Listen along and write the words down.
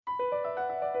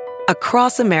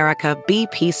Across America,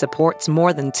 BP supports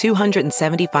more than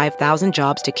 275,000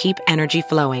 jobs to keep energy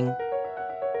flowing.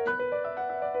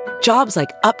 Jobs like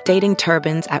updating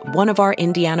turbines at one of our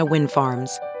Indiana wind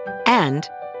farms and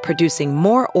producing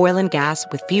more oil and gas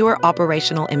with fewer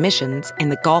operational emissions in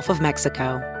the Gulf of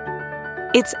Mexico.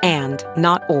 It's and,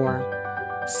 not or.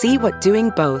 See what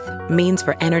doing both means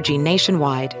for energy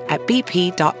nationwide at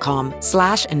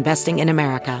bp.com/investing in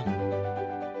America.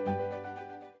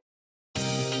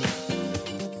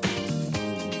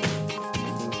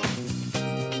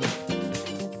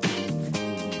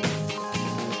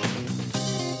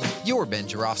 Your Ben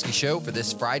Joravsky Show for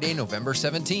this Friday, November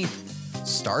 17th,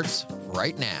 starts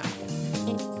right now.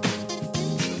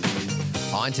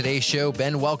 On today's show,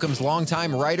 Ben welcomes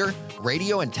longtime writer,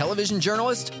 radio and television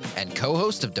journalist, and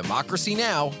co-host of Democracy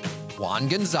Now!, Juan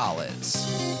Gonzalez.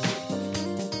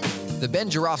 The Ben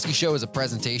Joravsky Show is a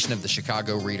presentation of the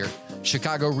Chicago Reader.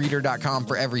 ChicagoReader.com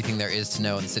for everything there is to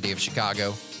know in the city of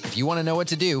Chicago. If you want to know what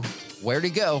to do, where to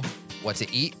go, what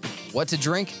to eat, what to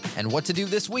drink, and what to do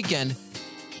this weekend,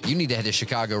 you need to head to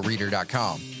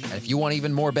ChicagoReader.com. And if you want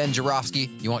even more Ben Joravsky,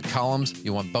 you want columns,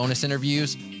 you want bonus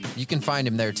interviews, you can find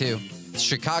him there too. It's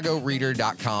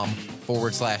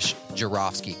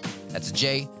ChicagoReader.com/Joravsky. That's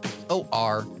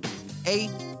J-O-R-A,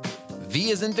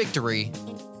 V as in victory,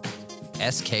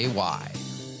 S-K-Y.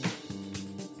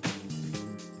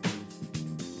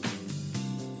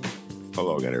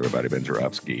 Hello again, everybody. Ben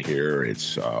Joravsky here.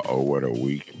 It's What a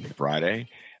Week Friday.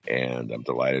 And I'm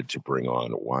delighted to bring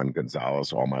on Juan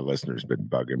Gonzalez. All my listeners have been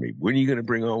bugging me. When are you going to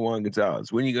bring on Juan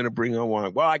Gonzalez? When are you going to bring on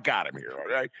Juan? Well, I got him here, all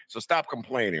right? So stop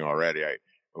complaining already.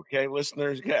 Okay,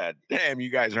 listeners? God damn, you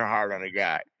guys are hard on a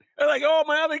guy. They're like, oh,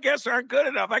 my other guests aren't good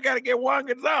enough. I got to get Juan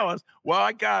Gonzalez. Well,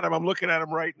 I got him. I'm looking at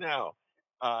him right now.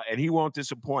 And he won't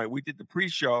disappoint. We did the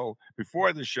pre-show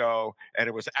before the show, and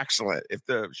it was excellent. If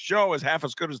the show is half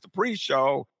as good as the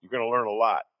pre-show, you're going to learn a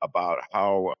lot about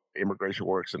how immigration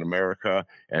works in America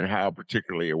and how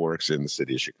particularly it works in the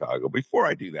city of Chicago. Before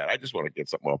I do that, I just want to get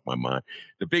something off my mind.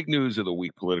 The big news of the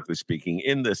week, politically speaking,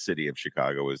 in the city of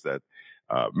Chicago is that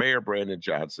Mayor Brandon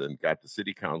Johnson got the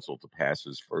city council to pass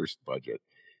his first budget.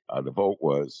 The vote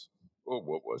was, what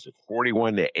was it,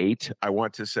 41-8, I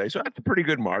want to say. So that's a pretty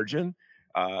good margin.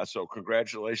 So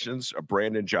congratulations,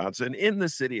 Brandon Johnson in the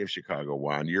city of Chicago.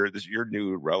 Juan, you're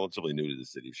new, relatively new to the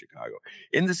city of Chicago.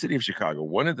 In the city of Chicago,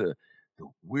 one of the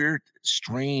weird,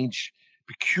 strange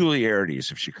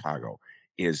peculiarities of Chicago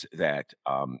is that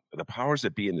the powers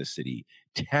that be in the city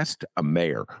test a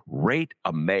mayor, rate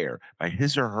a mayor by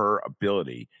his or her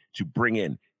ability to bring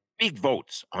in big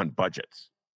votes on budgets.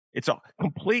 It's a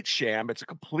complete sham. It's a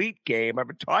complete game. I've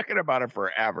been talking about it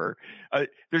forever.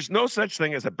 There's no such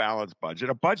thing as a balanced budget.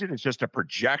 A budget is just a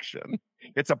projection.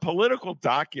 It's a political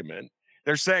document.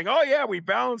 They're saying, oh, yeah, we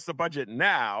balance the budget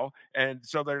now. And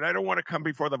so they don't want to come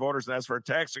before the voters and ask for a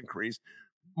tax increase.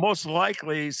 Most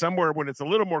likely, somewhere when it's a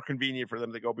little more convenient for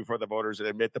them to go before the voters and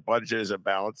admit the budget isn't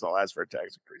balanced, they'll ask for a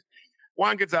tax increase.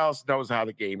 Juan Gonzalez knows how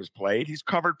the game is played. He's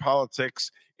covered politics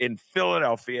in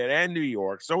Philadelphia and New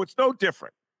York, so it's no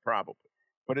different. Probably.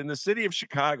 But in the city of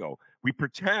Chicago, we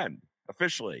pretend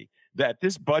officially that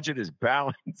this budget is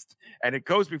balanced and it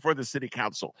goes before the city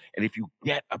council. And if you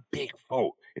get a big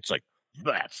vote, it's like,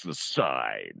 that's the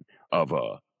sign of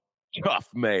a tough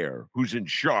mayor who's in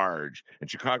charge. And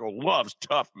Chicago loves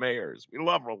tough mayors. We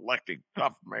love electing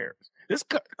tough mayors. This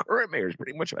current mayor is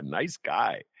pretty much a nice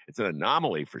guy. It's an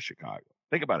anomaly for Chicago.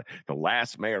 Think about it. The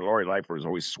last mayor, Lori Lightfoot, was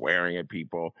always swearing at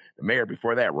people. The mayor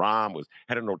before that, Rahm,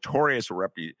 had a notorious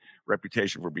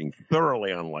reputation for being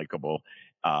thoroughly unlikable,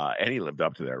 and he lived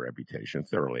up to that reputation.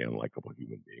 Thoroughly unlikable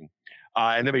human being.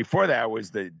 And then before that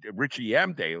was the Richie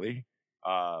M. Daley,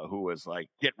 who was like,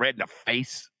 get red in the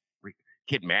face,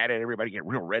 get mad at everybody, get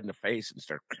real red in the face, and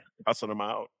start cussing them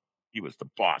out. He was the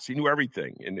boss. He knew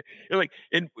everything. And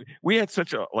we had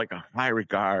such a high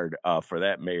regard for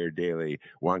that Mayor Daley,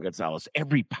 Juan Gonzalez.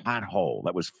 Every pothole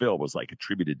that was filled was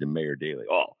attributed to Mayor Daley.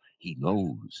 Oh, he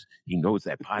knows. He knows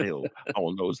that pothole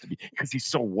knows to be, because he's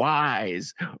so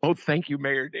wise. Oh, thank you,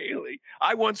 Mayor Daley.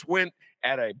 I once went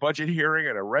at a budget hearing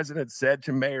and a resident said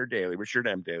to Mayor Daley, Richard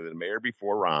M. Daley, the mayor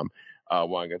before Rahm,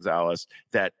 Juan Gonzalez,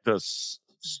 that the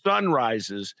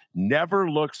sunrises never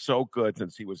looked so good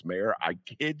since he was mayor. I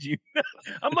kid you.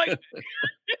 I'm like, the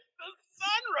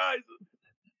sunrises.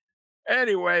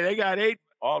 Anyway, they got 8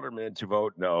 aldermen to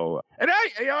vote no. And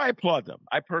I applaud them.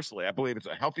 I believe it's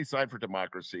a healthy sign for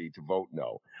democracy to vote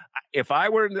no. If I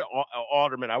were an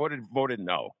alderman, I would have voted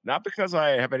no. Not because I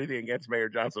have anything against Mayor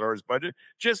Johnson or his budget.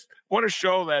 Just want to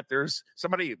show that there's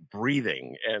somebody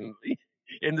breathing and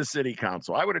in the city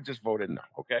council. I would have just voted no,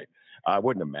 okay? It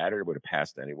wouldn't have mattered. It would have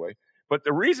passed anyway. But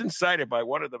the reason cited by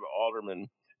one of the aldermen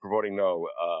for voting no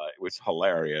was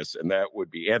hilarious, and that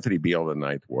would be Anthony Beale, the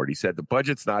Ninth Ward. He said the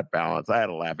budget's not balanced. I had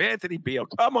to laugh. Anthony Beale,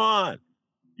 come on.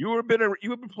 You have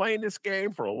been playing this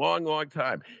game for a long, long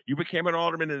time. You became an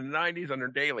alderman in the 90s under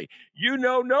Daley. You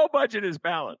know no budget is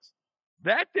balanced.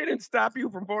 That didn't stop you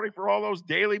from voting for all those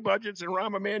Daley budgets and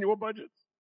Rahm Emanuel budgets.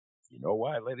 You know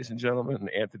why, ladies and gentlemen,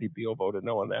 Anthony Beale voted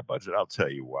no on that budget? I'll tell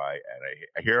you why.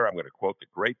 And here I'm going to quote the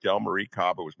great Delmarie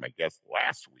Cobb, who was my guest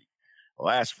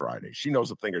last Friday. She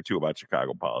knows a thing or two about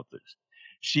Chicago politics.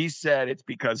 She said it's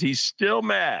because he's still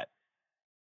mad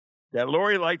that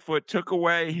Lori Lightfoot took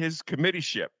away his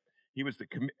committeeship. He was the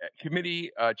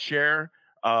committee chair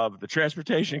of the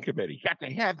Transportation Committee. He got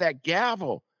to have that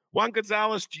gavel. Juan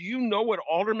Gonzalez, do you know what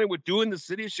aldermen would do in the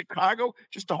city of Chicago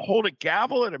just to hold a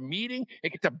gavel at a meeting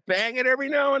and get to bang it every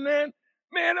now and then?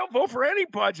 Man, they'll vote for any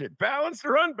budget, balanced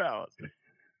or unbalanced.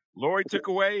 Lori took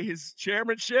away his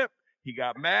chairmanship. He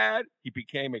got mad. He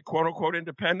became a quote-unquote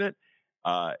independent.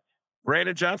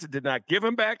 Brandon Johnson did not give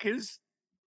him back his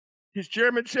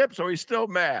chairmanship, so he's still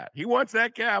mad. He wants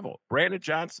that gavel. Brandon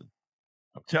Johnson,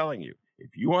 I'm telling you,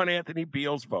 if you want Anthony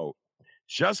Beale's vote,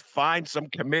 just find some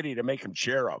committee to make him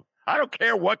chair of. I don't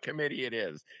care what committee it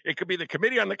is. It could be the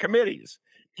committee on the committees.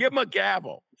 Give him a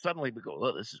gavel. Suddenly we go,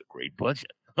 oh, this is a great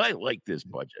budget. I like this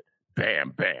budget.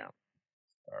 Bam, bam.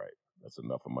 All right. That's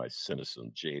enough of my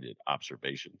cynicism, jaded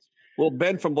observations. Well,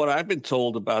 Ben, from what I've been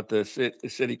told about the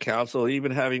city council,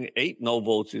 even having 8 no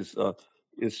votes is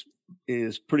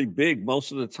pretty big.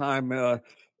 Most of the time,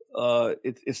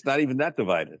 it's not even that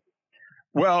divided.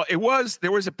 Well,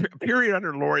 there was a period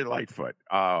under Lori Lightfoot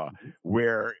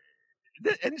where,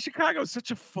 and Chicago is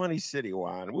such a funny city,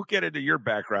 Juan. We'll get into your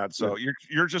background, so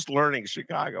you're just learning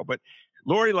Chicago. But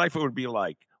Lori Lightfoot would be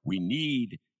like, we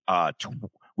need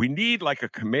like a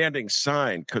commanding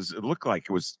sign, because it looked like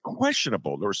it was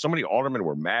questionable. There were so many aldermen who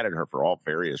were mad at her for all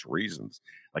various reasons.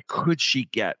 Like, could she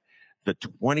get the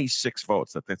 26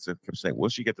 votes? That's what I kept saying. Will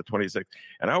she get the 26?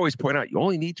 And I always point out, you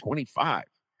only need 25.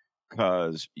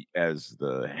 Because as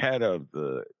the head of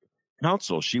the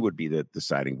council, she would be the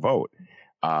deciding vote.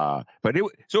 But it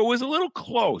was a little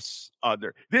close.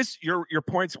 Your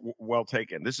point's well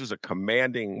taken. This is a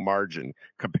commanding margin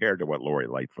compared to what Lori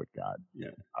Lightfoot got. Yeah.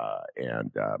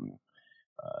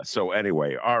 So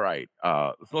anyway, all right.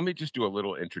 So let me just do a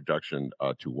little introduction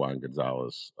to Juan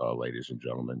Gonzalez, ladies and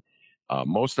gentlemen.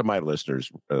 Most of my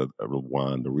listeners,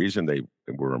 Juan, the reason they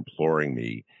were imploring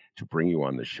me to bring you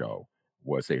on the show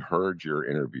was they heard your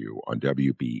interview on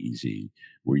WBEZ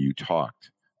where you talked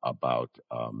about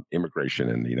immigration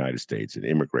in the United States and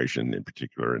immigration in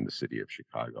particular in the city of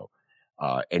Chicago.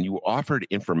 And you offered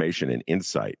information and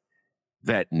insight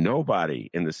that nobody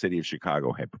in the city of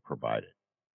Chicago had provided,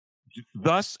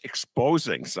 thus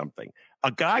exposing something.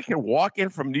 A guy can walk in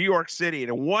from New York City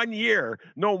and in 1 year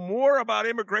know more about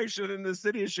immigration in the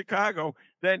city of Chicago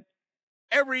than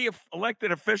every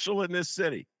elected official in this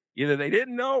city. Either they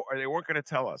didn't know or they weren't going to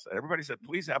tell us. And everybody said,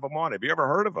 please have him on. Have you ever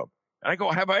heard of him? And I go,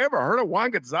 have I ever heard of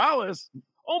Juan Gonzalez?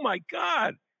 Oh, my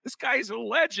God. This guy is a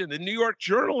legend in New York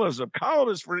journalism,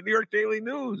 columnist for the New York Daily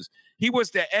News. He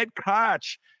was to Ed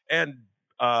Koch and,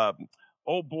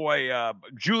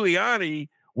 Giuliani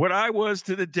what I was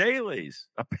to the dailies,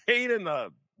 a pain in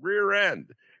the rear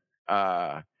end.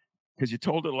 Because you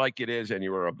told it like it is, and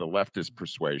you were of the leftist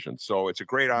persuasion. So it's a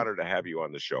great honor to have you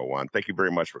on the show, Juan. Thank you very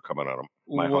much for coming on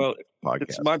my podcast.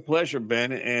 It's my pleasure,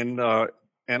 Ben. And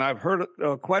I've heard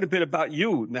quite a bit about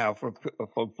you now from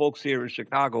folks here in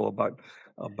Chicago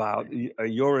about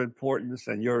your importance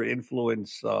and your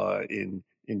influence in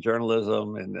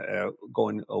journalism and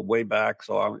going way back.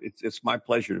 So it's my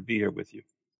pleasure to be here with you.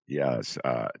 Yes.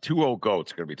 2 old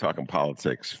goats going to be talking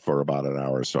politics for about an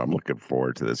hour. So I'm looking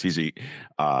forward to this. So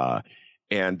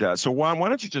Juan, why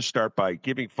don't you just start by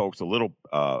giving folks a little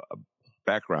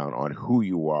background on who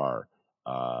you are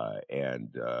and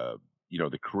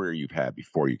the career you've had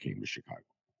before you came to Chicago.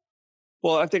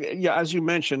 Well, I think, as you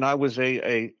mentioned, I was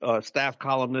a staff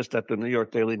columnist at the New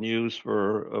York Daily News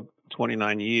for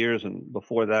 29 years. And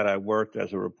before that, I worked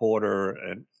as a reporter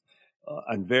and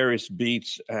on various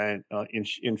beats and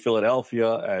in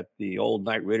Philadelphia at the old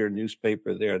Knight Ridder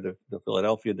newspaper there, the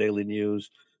Philadelphia Daily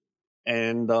News.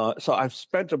 And so I've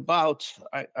spent about,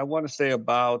 I want to say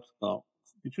about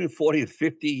between 40 and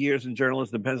 50 years in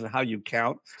journalism, depends on how you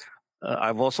count.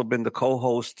 I've also been the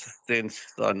co-host since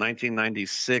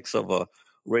 1996 of a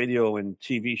radio and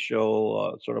TV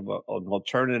show, sort of an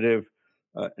alternative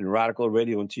and radical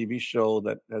radio and TV show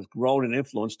that has grown and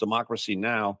influenced Democracy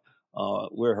Now!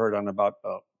 We're heard on about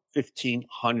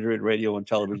 1,500 radio and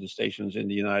television stations in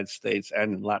the United States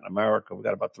and in Latin America. We've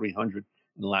got about 300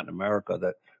 in Latin America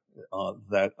that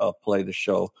that play the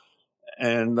show.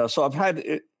 And so I've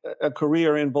had a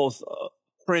career in both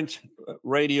print,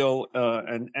 radio,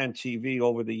 and TV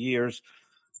over the years.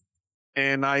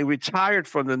 And I retired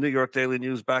from the New York Daily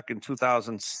News back in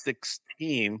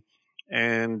 2016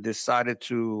 and decided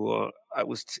I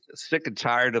was sick and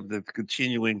tired of the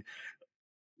continuing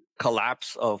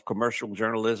collapse of commercial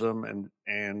journalism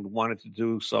and wanted to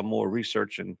do some more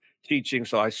research and teaching.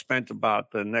 So I spent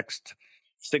about the next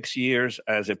 6 years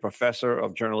as a professor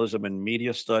of journalism and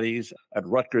media studies at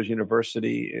Rutgers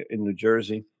University in New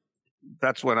Jersey.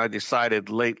 That's when I decided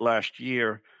late last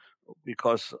year,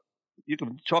 because you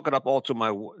can chalk it up all to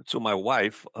my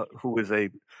wife, who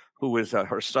is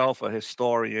herself a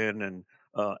historian and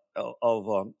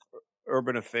of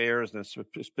urban affairs, and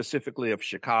specifically of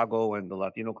Chicago and the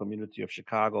Latino community of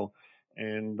Chicago.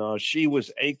 And she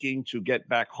was aching to get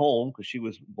back home because she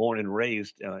was born and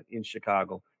raised in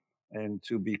Chicago, and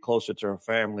to be closer to her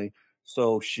family.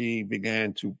 So she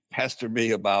began to pester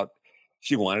me about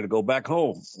she wanted to go back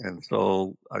home. And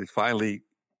so I finally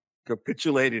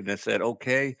capitulated and said,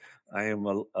 okay, I am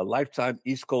a lifetime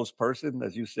East Coast person,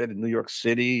 as you said, in New York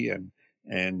City and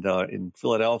in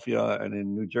Philadelphia and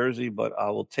in New Jersey, but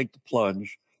I will take the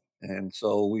plunge. And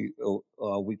so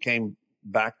we came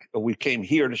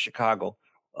here to Chicago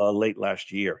late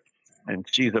last year. And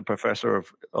she's a professor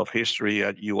of history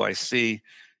at UIC.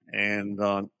 And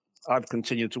I've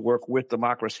continued to work with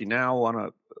Democracy Now! On a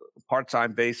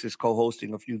part-time basis,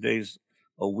 co-hosting a few days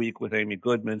a week with Amy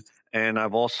Goodman. And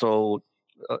I've also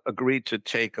agreed to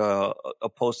take a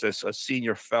post as a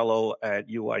senior fellow at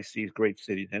UIC's Great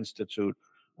Cities Institute,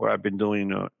 where I've been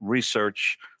doing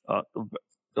research, a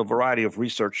variety of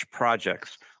research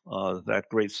projects that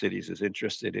Great Cities is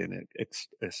interested in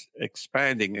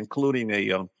expanding, including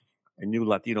a new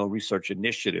Latino research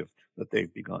initiative that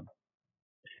they've begun.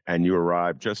 And you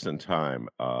arrived just in time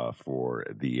for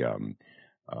the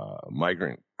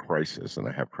migrant crisis, and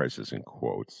I have crisis in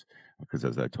quotes, because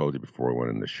as I told you before we went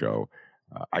in the show,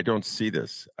 I don't see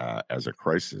this as a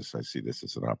crisis. I see this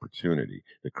as an opportunity.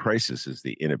 The crisis is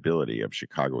the inability of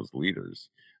Chicago's leaders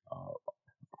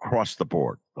across the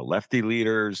board, the lefty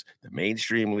leaders, the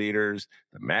mainstream leaders,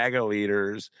 the MAGA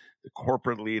leaders, the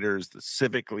corporate leaders, the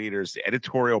civic leaders, the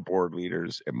editorial board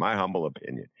leaders, in my humble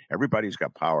opinion. Everybody who's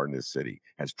got power in this city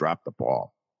has dropped the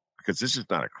ball, because this is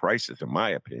not a crisis, in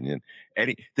my opinion.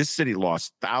 This city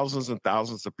lost thousands and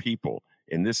thousands of people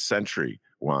in this century,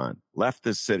 Juan, left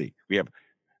this city. We have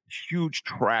huge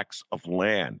tracts of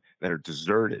land that are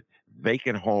deserted,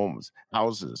 vacant homes,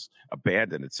 houses,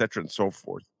 abandoned, et cetera, and so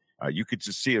forth. You could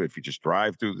just see them if you just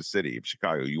drive through the city of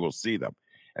Chicago. You will see them.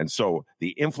 And so the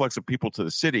influx of people to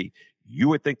the city, you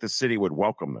would think the city would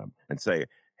welcome them and say,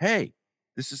 hey,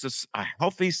 this is a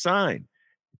healthy sign.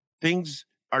 Things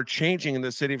are changing in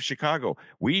the city of Chicago.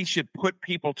 We should put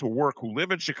people to work who live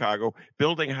in Chicago,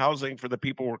 building housing for the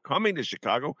people who are coming to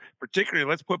Chicago. Particularly,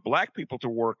 let's put Black people to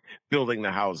work building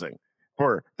the housing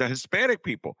for the Hispanic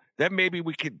people. Then maybe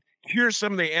we could cure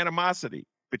some of the animosity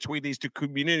between these two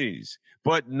communities.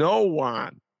 But no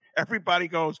one. Everybody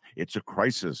goes, it's a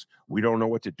crisis. We don't know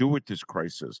what to do with this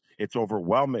crisis. It's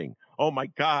overwhelming. Oh my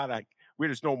God,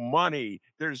 there's no money.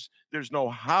 There's no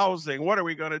housing. What are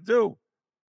we going to do?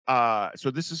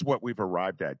 So this is what we've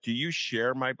arrived at. Do you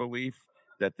share my belief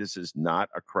that this is not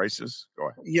a crisis? Go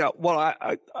ahead. Yeah, well,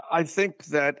 I think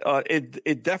that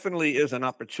it definitely is an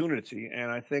opportunity,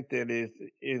 and I think that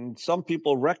some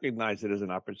people recognize it as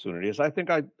an opportunity. As I think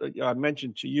I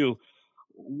mentioned to you,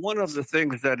 one of the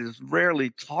things that is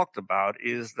rarely talked about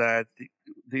is that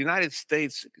the United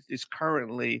States is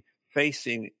currently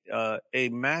facing a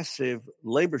massive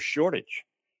labor shortage.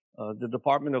 The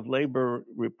Department of Labor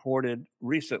reported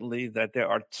recently that there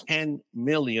are 10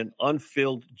 million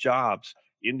unfilled jobs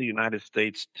in the United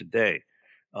States today.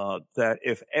 That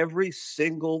if every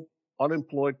single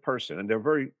unemployed person, and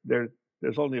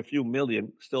there's only a few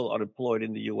million still unemployed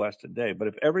in the U.S. today, but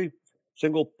if every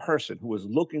single person who is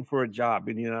looking for a job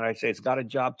in the United States got a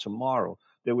job tomorrow,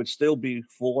 there would still be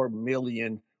 4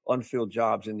 million unfilled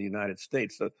jobs in the United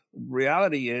States. The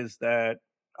reality is that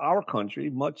our country,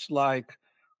 much like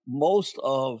most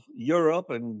of Europe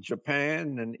and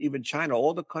Japan and even China,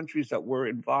 all the countries that were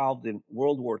involved in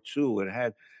World War II and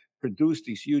had produced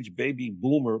these huge baby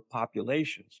boomer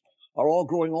populations, are all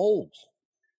growing old.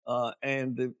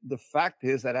 And the fact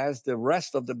is that as the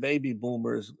rest of the baby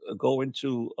boomers go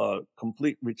into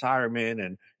complete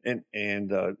retirement and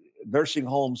nursing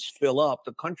homes fill up,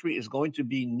 the country is going to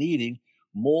be needing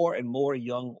more and more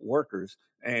young workers.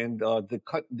 And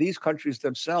these countries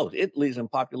themselves, Italy's in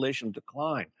population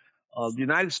decline. The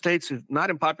United States is not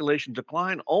in population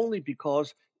decline only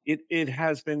because it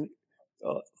has been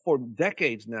for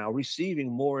decades now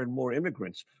receiving more and more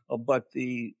immigrants. But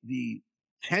the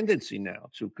tendency now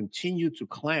to continue to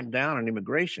clamp down on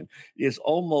immigration is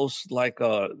almost like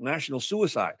a national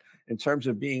suicide in terms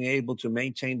of being able to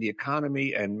maintain the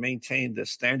economy and maintain the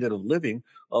standard of living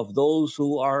of those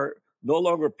who are no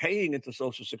longer paying into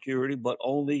Social Security, but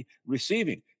only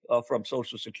receiving from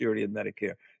Social Security and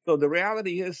Medicare. So the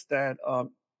reality is that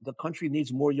the country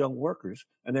needs more young workers,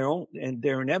 and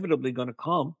they're inevitably going to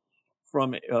come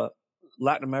from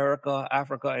Latin America,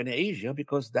 Africa, and Asia,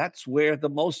 because that's where the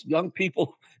most young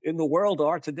people in the world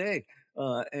are today.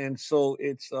 And so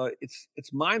it's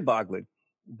mind-boggling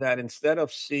that instead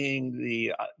of seeing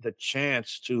the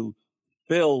chance to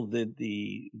fill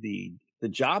the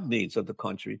job needs of the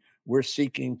country, we're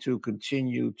seeking to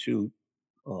continue to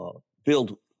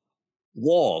build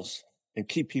walls and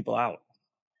keep people out.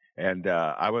 And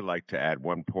I would like to add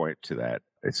one point to that.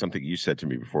 It's something you said to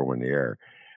me before when the air.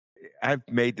 I've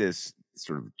made this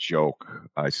sort of joke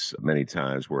many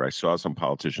times where I saw some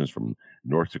politicians from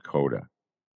North Dakota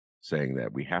saying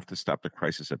that we have to stop the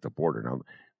crisis at the border.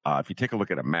 Now, if you take a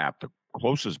look at a map, the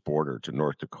closest border to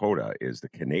North Dakota is the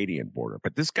Canadian border.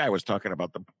 But this guy was talking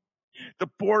about the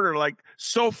border like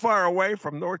so far away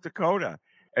from North Dakota.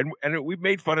 And we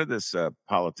made fun of this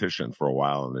politician for a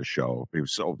while on the show. It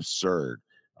was so absurd,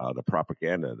 the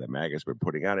propaganda that MAGA's been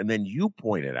putting out. And then you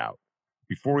pointed out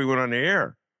before we went on the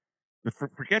air,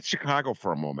 forget Chicago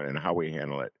for a moment and how we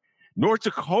handle it. North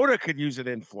Dakota could use an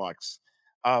influx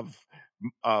of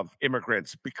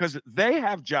immigrants because they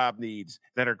have job needs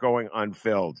that are going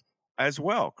unfilled as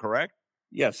well, correct?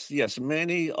 Yes.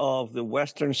 Many of the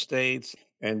Western states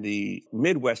and the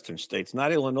Midwestern states,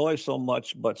 not Illinois so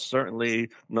much, but certainly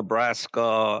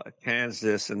Nebraska,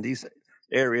 Kansas, and these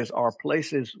areas are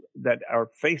places that are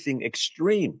facing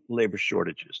extreme labor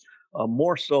shortages,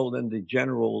 more so than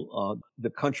the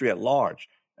country at large.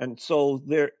 And so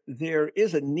there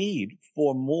is a need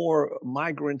for more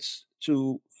migrants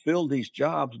to fill these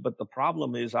jobs. But the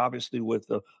problem is obviously with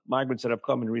the migrants that have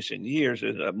come in recent years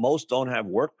is that most don't have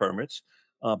work permits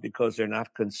because they're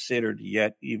not considered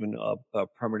yet even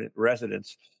permanent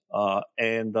residents.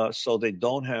 So they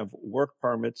don't have work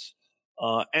permits.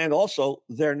 And also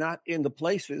they're not in the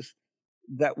places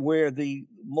that where the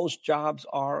most jobs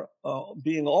are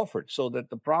being offered. So that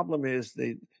the problem is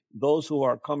those who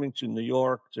are coming to New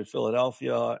York, to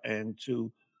Philadelphia, and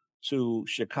to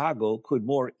Chicago could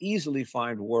more easily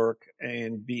find work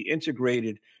and be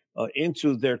integrated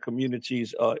into their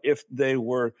communities if they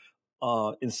were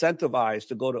incentivized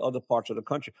to go to other parts of the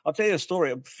country. I'll tell you a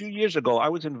story. A few years ago, I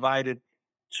was invited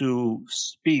to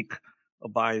speak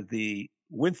by the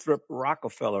Winthrop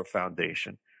Rockefeller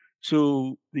Foundation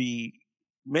to the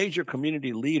major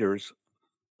community leaders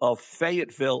of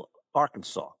Fayetteville,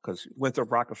 Arkansas, because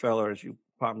Winthrop Rockefeller, as you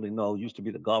probably know, used to be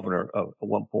the governor at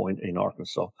one point in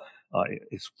Arkansas.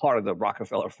 It's part of the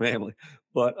Rockefeller family.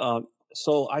 But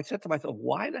so I said to myself,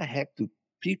 why the heck do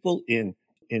people in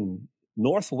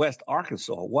Northwest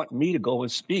Arkansas want me to go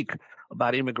and speak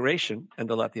about immigration and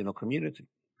the Latino community?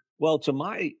 Well, to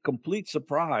my complete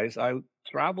surprise, I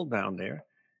traveled down there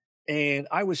and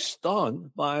I was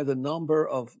stunned by the number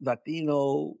of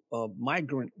Latino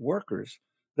migrant workers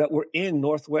that were in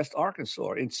Northwest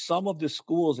Arkansas. In some of the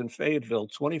schools in Fayetteville,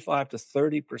 25 to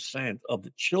 30% of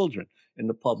the children in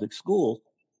the public schools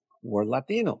were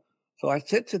Latino. So I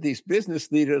said to these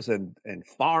business leaders and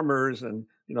farmers, and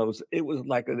it was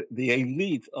like the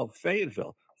elite of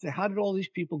Fayetteville. I said, how did all these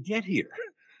people get here?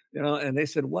 And they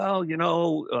said, well,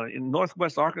 in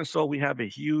Northwest Arkansas, we have a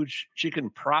huge chicken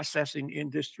processing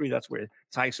industry. That's where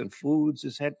Tyson Foods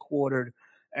is headquartered.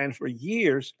 And for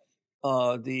years,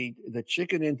 the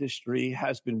chicken industry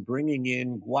has been bringing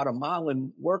in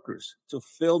Guatemalan workers to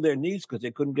fill their needs because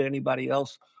they couldn't get anybody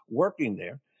else working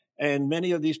there. And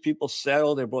many of these people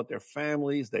settled, they brought their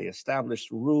families, they established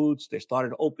roots, they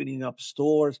started opening up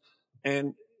stores.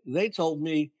 And they told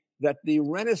me that the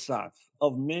renaissance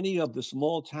of many of the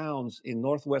small towns in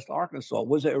Northwest Arkansas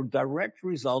was a direct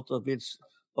result of its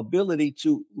ability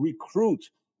to recruit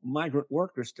migrant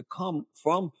workers to come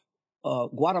from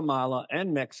Guatemala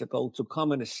and Mexico to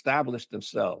come and establish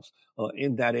themselves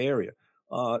in that area.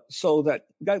 So that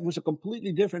was a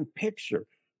completely different picture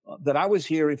that I was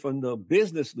hearing from the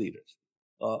business leaders.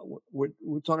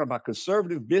 We're talking about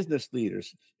conservative business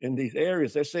leaders in these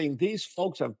areas. They're saying these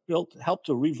folks have helped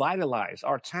to revitalize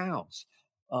our towns.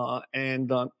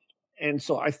 And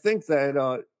so I think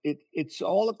that it's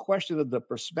all a question of the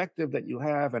perspective that you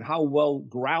have and how well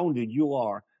grounded you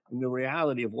are in the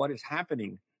reality of what is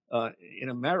happening in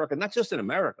America, not just in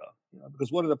America,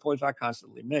 because one of the points I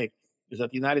constantly make is that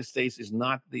the United States is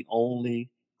not the only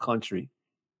country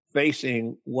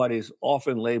facing what is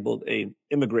often labeled an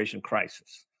immigration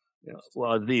crisis.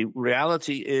 Well, the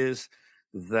reality is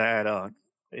that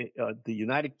the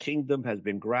United Kingdom has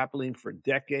been grappling for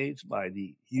decades by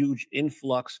the huge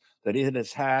influx that it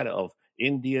has had of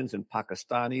Indians and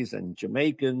Pakistanis and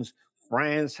Jamaicans.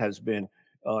 France has been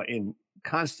in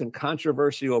constant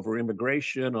controversy over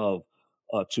immigration of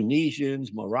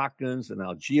Tunisians, Moroccans, and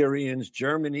Algerians,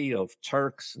 Germany of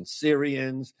Turks and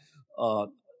Syrians, uh,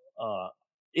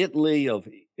 Italy of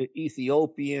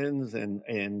Ethiopians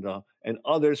and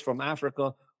others from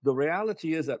Africa. The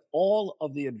reality is that all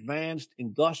of the advanced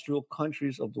industrial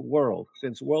countries of the world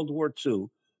since World War II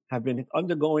have been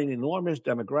undergoing enormous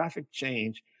demographic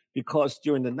change because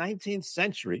during the 19th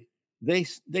century,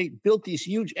 they built these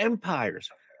huge empires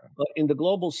in the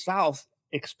global South,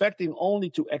 expecting only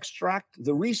to extract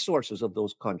the resources of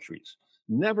those countries,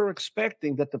 never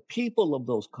expecting that the people of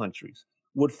those countries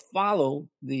would follow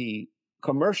the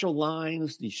commercial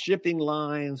lines, the shipping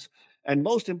lines, and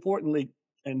most importantly,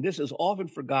 and this is often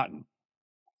forgotten,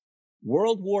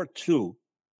 World War II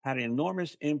had an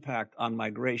enormous impact on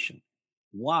migration.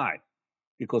 Why?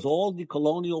 Because all the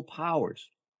colonial powers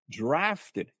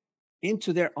drafted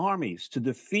into their armies to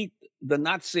defeat the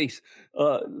Nazis,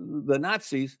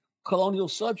 colonial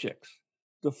subjects.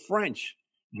 The French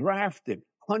drafted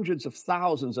hundreds of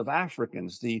thousands of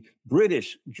Africans. The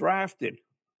British drafted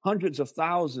hundreds of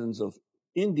thousands of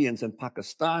Indians and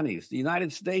Pakistanis. The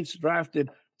United States drafted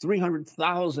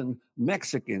 300,000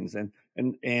 Mexicans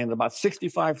and about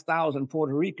 65,000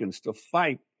 Puerto Ricans to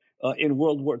fight in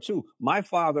World War II. My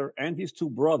father and his two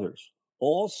brothers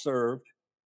all served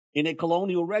in a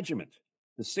colonial regiment,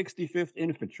 the 65th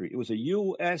Infantry. It was a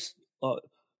U.S.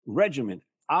 Regiment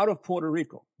out of Puerto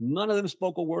Rico. None of them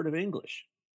spoke a word of English.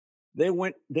 They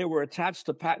were attached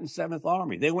to Patton 7th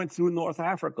Army. They went through North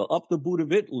Africa, up the boot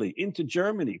of Italy, into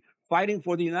Germany, fighting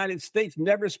for the United States,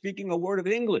 never speaking a word of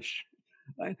English.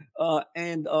 Right?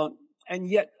 And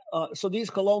yet, so these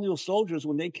colonial soldiers,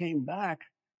 when they came back,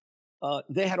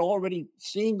 they had already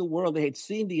seen the world. They had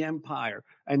seen the empire,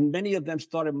 and many of them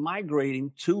started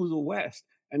migrating to the West.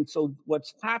 And so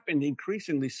what's happened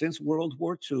increasingly since World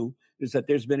War II is that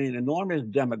there's been an enormous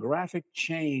demographic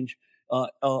change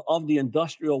of the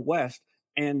industrial West.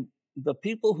 And the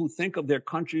people who think of their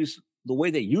countries the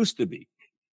way they used to be,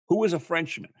 who is a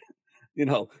Frenchman?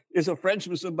 Is a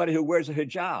Frenchman somebody who wears a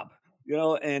hijab?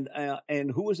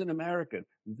 And who is an American?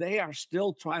 They are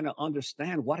still trying to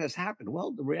understand what has happened.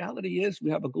 Well, the reality is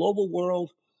we have a global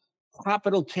world.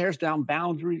 Capital tears down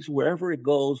boundaries wherever it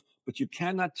goes, but you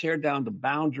cannot tear down the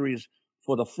boundaries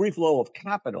for the free flow of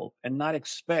capital and not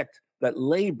expect that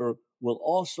labor will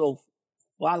also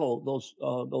follow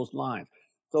those lines.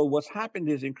 So what's happened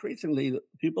is increasingly the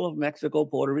people of Mexico,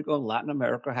 Puerto Rico, and Latin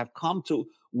America have come to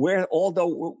where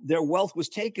although their wealth was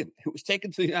taken, it was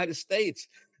taken to the United States.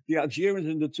 The Algerians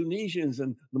and the Tunisians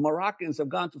and the Moroccans have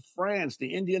gone to France.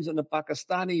 The Indians and the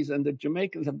Pakistanis and the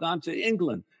Jamaicans have gone to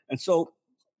England. And so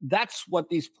that's what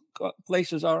these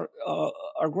places are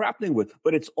grappling with.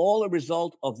 But it's all a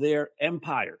result of their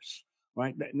empires,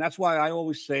 right? And that's why I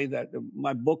always say that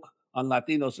my book on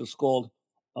Latinos is called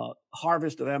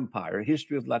Harvest of Empire, A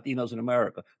History of Latinos in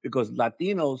America, because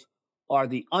Latinos are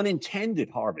the unintended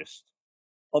harvest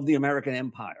of the American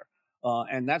empire.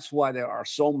 And that's why there are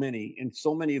so many in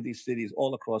so many of these cities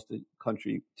all across the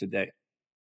country today.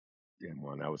 Yeah,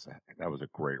 Juan, that was a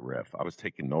great riff. I was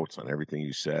taking notes on everything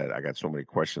you said. I got so many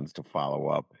questions to follow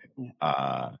up.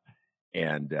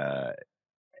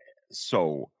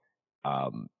 So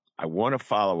I want to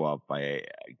follow up by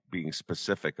being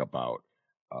specific about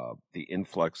the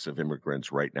influx of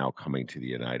immigrants right now coming to the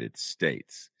United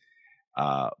States.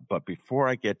 But before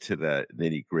I get to the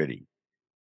nitty gritty,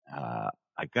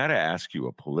 I got to ask you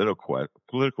a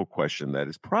political question that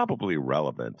is probably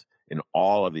relevant in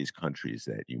all of these countries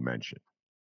that you mentioned.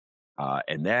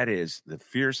 And that is the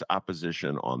fierce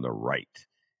opposition on the right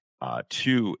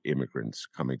to immigrants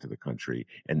coming to the country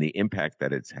and the impact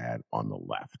that it's had on the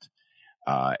left.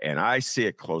 And I see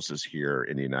it closest here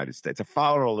in the United States. I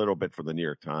follow it a little bit from the New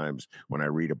York Times when I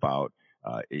read about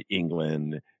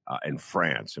England and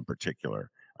France in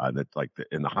particular.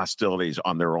 In the hostilities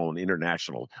on their own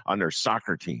on their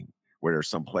soccer team, where there's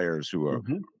some players who are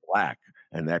black,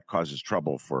 and that causes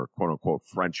trouble for quote unquote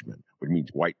Frenchmen, which means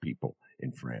white people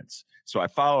in France. So I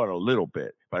follow it a little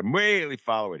bit, but I mainly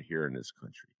follow it here in this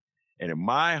country. And in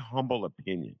my humble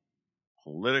opinion,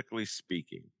 politically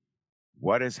speaking,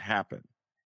 what has happened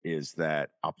is that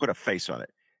I'll put a face on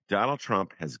it. Donald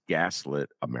Trump has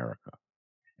gaslit America.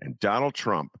 And Donald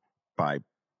Trump, by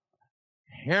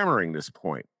hammering this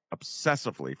point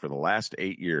obsessively for the last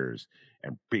 8 years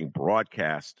and being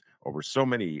broadcast over so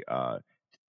many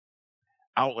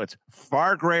outlets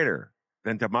far greater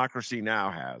than Democracy Now!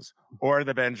 Has or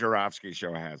the Ben Joravsky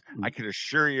Show has. I can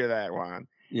assure you that, Juan,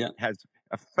 has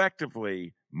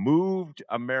effectively moved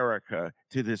America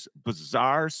to this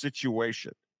bizarre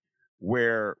situation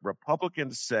where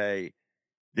Republicans say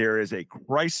there is a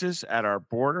crisis at our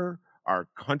border, our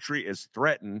country is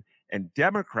threatened, and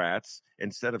Democrats,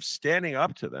 instead of standing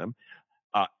up to them,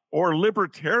 or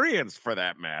libertarians for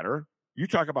that matter, you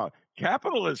talk about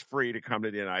capital is free to come to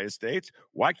the United States.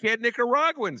 Why can't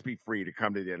Nicaraguans be free to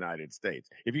come to the United States?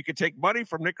 If you could take money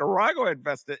from Nicaragua and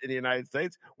invest it in the United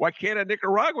States, why can't a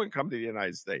Nicaraguan come to the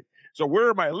United States? So where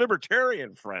are my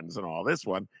libertarian friends in all this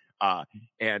one?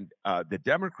 And the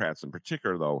Democrats in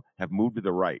particular, though, have moved to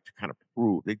the right to kind of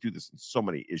prove, they do this in so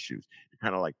many issues, to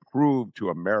kind of like prove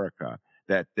to America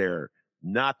that they're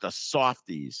not the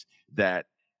softies that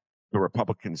the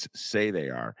Republicans say they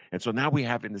are. And so now we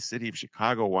have in the city of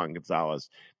Chicago, Juan Gonzalez,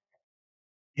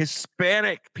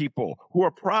 Hispanic people who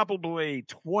are probably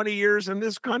 20 years in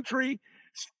this country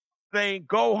saying,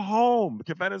 go home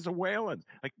to Venezuelans,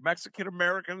 like Mexican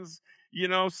Americans,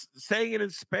 saying it in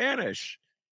Spanish,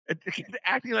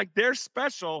 acting like they're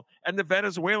special and the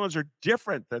Venezuelans are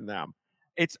different than them.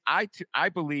 I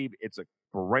believe it's a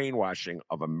brainwashing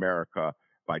of America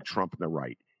by Trump and the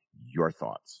right. Your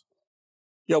thoughts?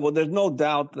 Yeah, well, there's no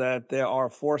doubt that there are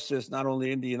forces not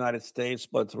only in the United States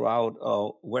but throughout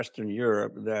Western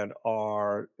Europe that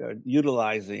are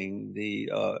utilizing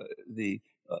the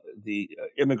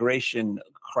immigration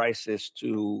crisis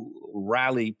to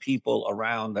rally people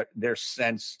around their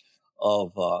sense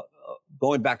of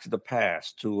going back to the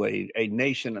past, to a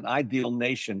nation, an ideal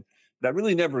nation that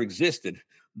really never existed,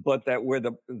 but that where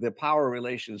the power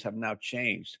relations have now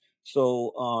changed.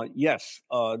 So yes,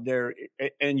 there,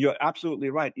 and you're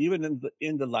absolutely right. Even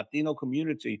in the Latino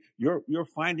community, you're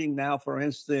finding now, for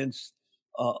instance,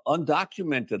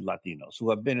 undocumented Latinos who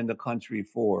have been in the country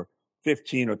for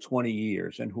 15 or 20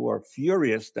 years and who are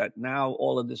furious that now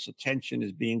all of this attention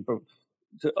is being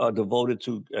devoted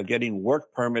to getting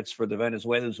work permits for the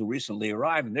Venezuelans who recently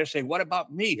arrived. And they're saying, what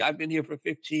about me? I've been here for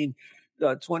 15,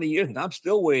 20 years, and I'm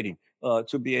still waiting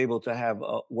to be able to have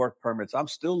work permits. I'm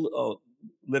still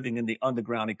living in the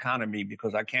underground economy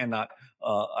because I cannot,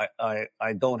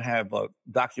 I don't have a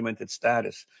documented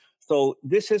status. So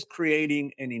this is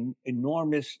creating an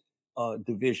enormous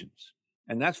divisions.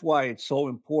 And that's why it's so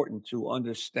important to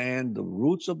understand the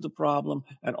roots of the problem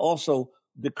and also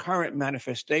the current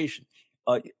manifestation.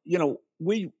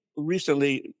 We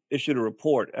recently issued a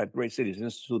report at Great Cities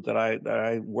Institute that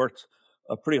I worked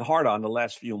pretty hard on the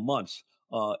last few months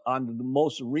on the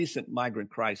most recent migrant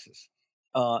crisis.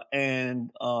 The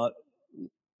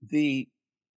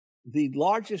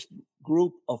largest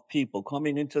group of people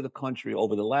coming into the country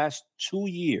over the last 2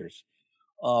 years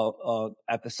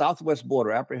at the southwest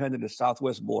border, apprehended at the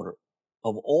southwest border,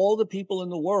 of all the people in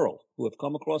the world who have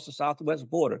come across the southwest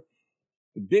border,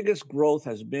 the biggest growth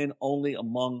has been only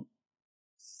among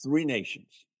 3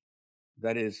 nations.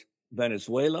 That is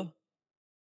Venezuela,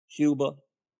 Cuba,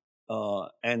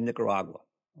 and Nicaragua.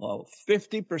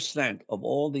 50% of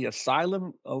all the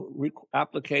asylum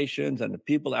applications and the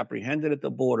people apprehended at the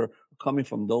border are coming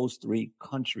from those 3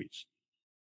 countries.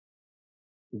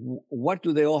 What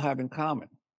do they all have in common?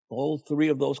 All 3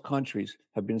 of those countries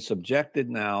have been subjected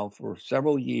now for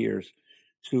several years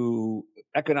to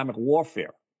economic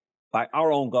warfare by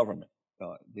our own government.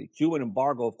 The Cuban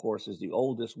embargo, of course, is the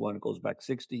oldest one. It goes back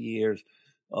 60 years.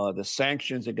 The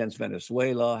sanctions against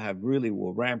Venezuela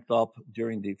were ramped up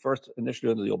during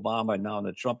initially under the Obama and now in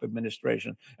the Trump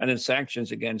administration, and then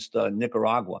sanctions against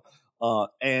Nicaragua.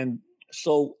 And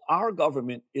so our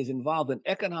government is involved in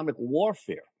economic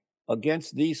warfare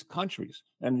against these countries.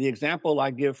 And the example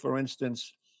I give, for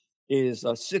instance, is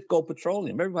Citgo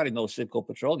Petroleum. Everybody knows Citgo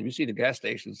Petroleum. You see the gas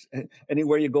stations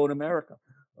anywhere you go in America.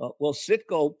 Well,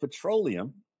 Citgo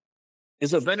Petroleum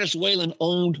is a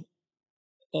Venezuelan-owned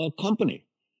company.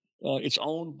 It's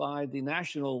owned by the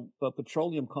National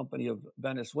Petroleum Company of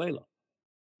Venezuela.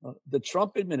 The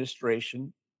Trump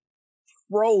administration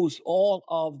froze all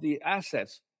of the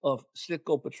assets of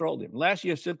Citgo Petroleum. Last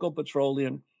year, Citgo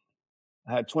Petroleum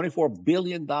had $24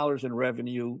 billion in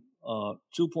revenue,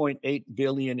 $2.8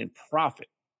 billion in profit.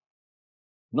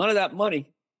 None of that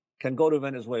money can go to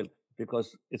Venezuela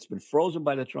because it's been frozen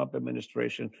by the Trump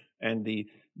administration, and the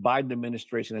Biden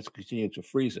administration has continued to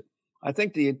freeze it. I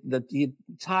think the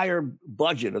entire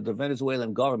budget of the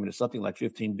Venezuelan government is something like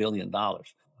 $15 billion.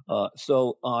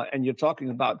 And you're talking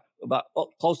about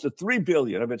close to $3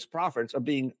 billion of its profits are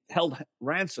being held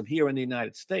ransom here in the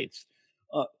United States.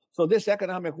 So So this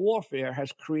economic warfare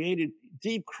has created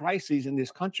deep crises in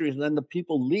these countries, and then the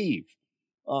people leave.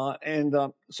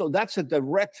 So that's a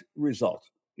direct result,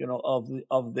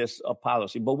 of this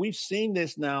policy. But we've seen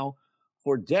this now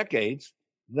for decades,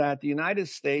 that the United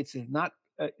States is not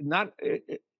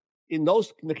in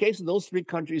the case of those three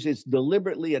countries, it's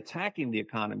deliberately attacking the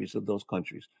economies of those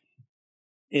countries.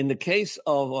 In the case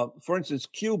of, for instance,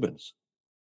 Cubans,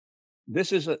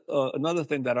 this is another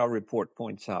thing that our report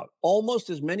points out. Almost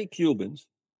as many Cubans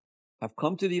have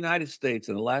come to the United States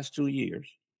in the last 2 years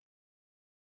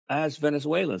as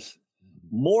Venezuelans.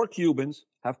 More Cubans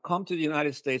have come to the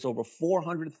United States. Over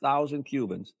 400,000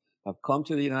 Cubans have come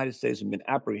to the United States and been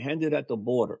apprehended at the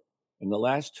border in the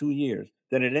last 2 years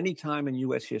than at any time in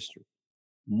U.S. history.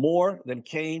 More than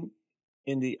came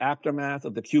in the aftermath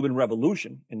of the Cuban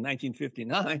Revolution in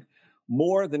 1959,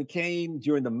 more than came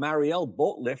during the Mariel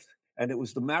boat lift. And it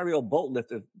was the Mariel boat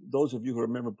lift, those of you who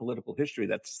remember political history,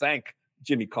 that sank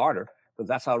Jimmy Carter, because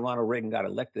that's how Ronald Reagan got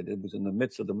elected. It was in the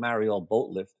midst of the Mariel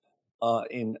boat lift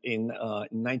in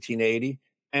 1980.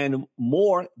 And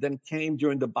more than came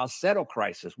during the Balsetto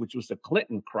crisis, which was the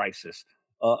Clinton crisis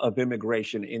of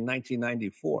immigration in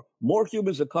 1994. More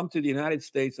Cubans have come to the United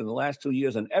States in the last 2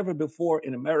 years than ever before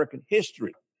in American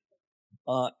history.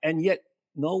 And yet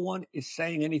no one is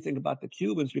saying anything about the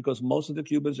Cubans, because most of the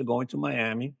Cubans are going to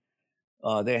Miami.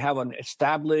 They have an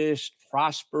established,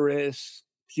 prosperous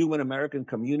Cuban-American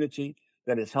community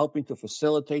that is helping to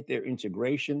facilitate their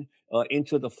integration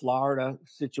into the Florida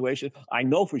situation. I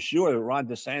know for sure that Ron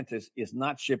DeSantis is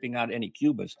not shipping out any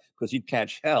Cubans, because he'd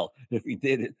catch hell if he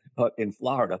did it in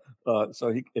Florida.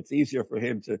 It's easier for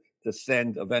him to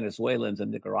send Venezuelans and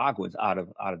Nicaraguans out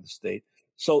of the state.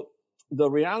 So the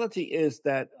reality is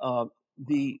that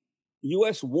the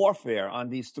U.S. warfare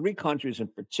on these three countries in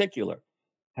particular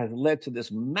has led to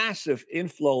this massive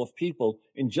inflow of people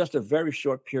in just a very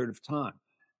short period of time.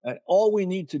 And all we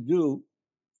need to do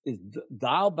is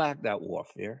dial back that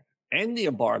warfare, end the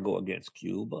embargo against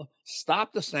Cuba,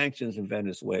 stop the sanctions in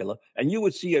Venezuela, and you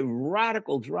would see a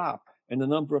radical drop in the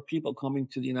number of people coming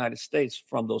to the United States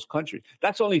from those countries.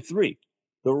 That's only three.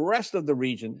 The rest of the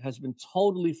region has been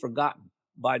totally forgotten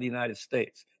by the United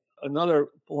States. Another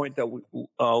point that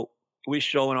we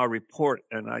show in our report,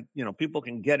 and people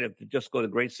can get it, just go to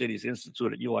Great Cities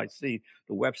Institute at UIC,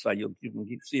 the website. You can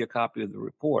see a copy of the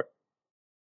report.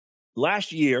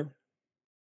 Last year,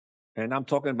 and I'm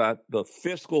talking about the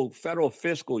federal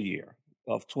fiscal year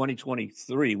of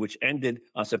 2023, which ended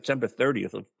on September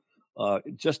 30th.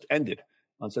 Just ended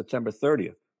on September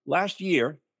 30th. Last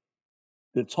year,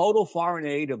 the total foreign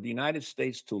aid of the United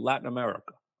States to Latin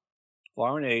America,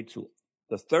 foreign aid to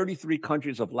the 33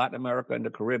 countries of Latin America and the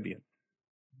Caribbean,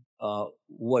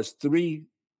 was $3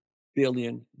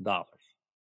 billion.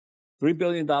 $3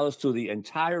 billion to the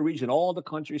entire region, all the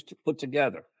countries put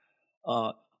together.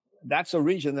 That's a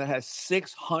region that has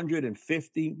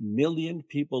 650 million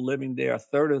people living there, a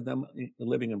third of them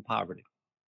living in poverty.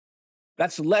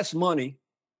 That's less money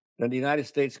than the United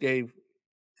States gave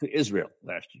to Israel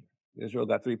last year. Israel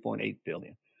got $3.8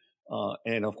 billion.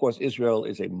 And of course, Israel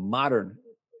is a modern,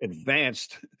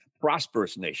 advanced,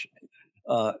 prosperous nation.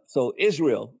 So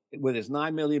Israel, with its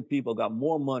 9 million people, got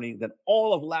more money than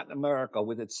all of Latin America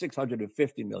with its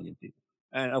 650 million people.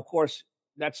 And of course,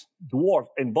 that's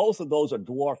dwarfed, and both of those are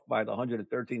dwarfed by the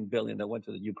 $113 billion that went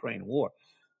to the Ukraine war.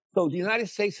 So the United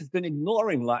States has been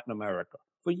ignoring Latin America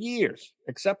for years,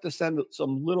 except to send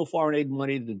some little foreign aid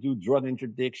money to do drug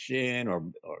interdiction or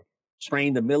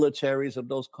train the militaries of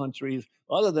those countries.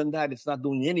 Other than that, it's not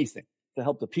doing anything to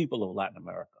help the people of Latin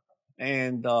America.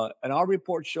 And our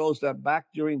report shows that back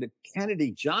during the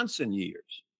Kennedy-Johnson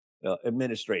years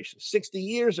administration, 60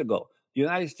 years ago, the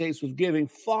United States was giving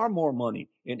far more money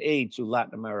in aid to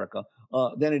Latin America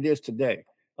than it is today.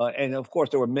 And of course,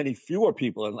 there were many fewer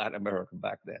people in Latin America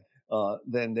back then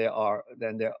than there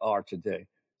are today.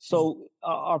 So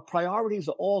our priorities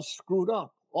are all screwed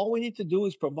up. All we need to do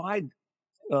is provide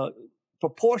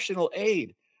proportional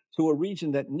aid to a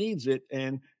region that needs it,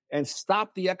 and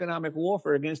stop the economic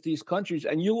warfare against these countries,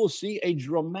 and you will see a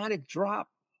dramatic drop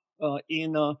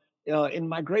in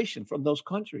migration from those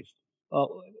countries.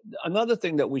 Another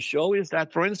thing that we show is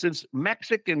that, for instance,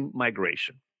 Mexican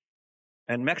migration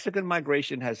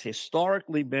has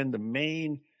historically been the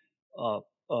main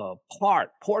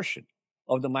portion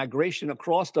of the migration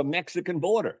across the Mexican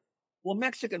border. Well,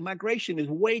 Mexican migration is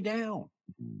way down.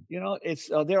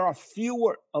 There are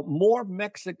more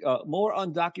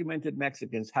undocumented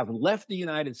Mexicans have left the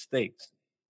United States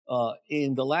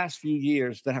in the last few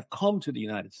years than have come to the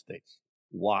United States.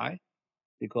 Why?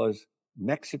 Because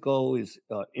Mexico is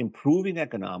improving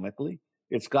economically.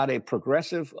 It's got a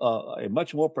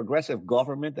much more progressive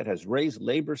government that has raised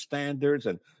labor standards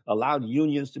and allowed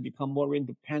unions to become more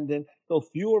independent. So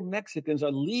fewer Mexicans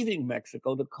are leaving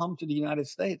Mexico to come to the United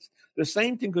States. The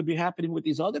same thing could be happening with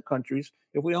these other countries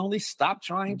if we only stop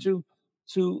trying to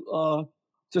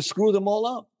screw them all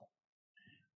up.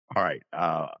 All right.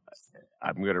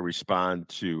 I'm going to respond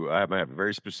to, I have a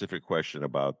very specific question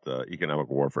about economic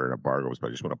warfare and embargoes, but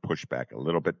I just want to push back a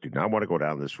little bit. Do not want to go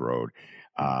down this road.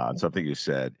 Something you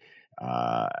said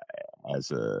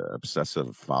as an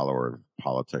obsessive follower of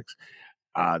politics.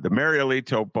 The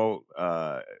Marielito boat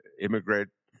immigrant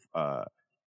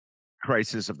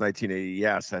crisis of 1980,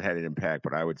 yes, that had an impact,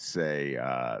 but I would say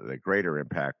the greater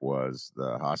impact was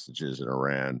the hostages in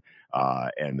Iran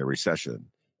and the recession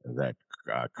that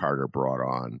Carter brought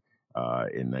on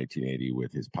in 1980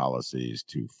 with his policies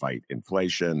to fight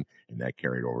inflation, and that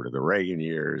carried over to the Reagan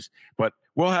years. But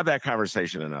we'll have that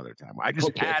conversation another time. I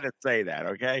just had to say that,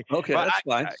 okay? Okay, but that's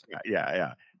fine.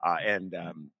 Yeah. And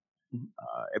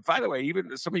by the way,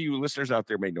 even some of you listeners out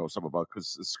there may know some about,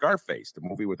 because Scarface, the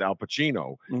movie with Al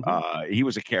Pacino, he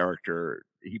was a character.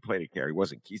 He played a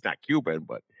character. He's not Cuban,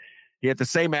 but he had the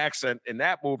same accent in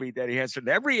that movie that he has in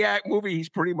every movie he's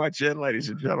pretty much in, ladies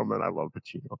and gentlemen. I love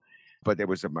Pacino. But there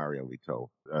was a Marielito,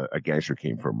 a gangster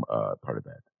came from part of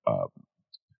that,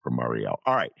 from Mariel.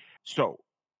 All right. So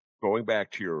going back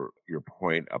to your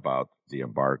point about the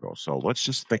embargo. So let's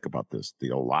just think about this,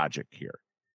 the logic here.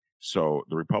 So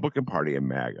the Republican Party and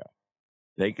MAGA,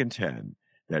 they contend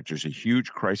that there's a huge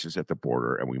crisis at the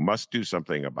border, and we must do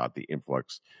something about the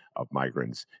influx of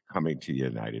migrants coming to the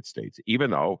United States, even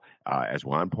though, as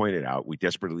Juan pointed out, we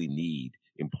desperately need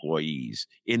employees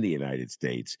in the United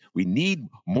States. We need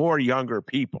more younger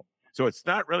people. So it's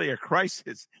not really a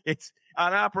crisis. It's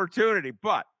an opportunity.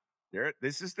 But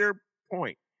this is their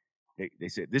point. They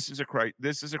said, this is a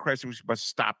crisis. We must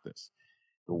stop this.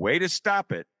 The way to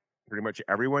stop it, pretty much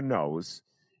everyone knows,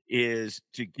 is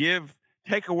to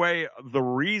take away the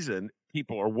reason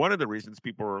one of the reasons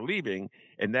people are leaving,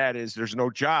 and that is there's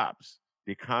no jobs.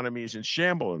 The economy is in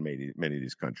shambles in many of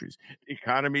these countries. The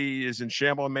economy is in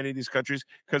shambles in many of these countries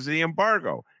because of the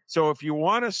embargo. So if you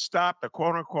want to stop the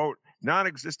quote-unquote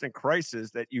non-existent crisis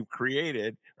that you've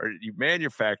created or you've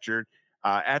manufactured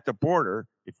at the border,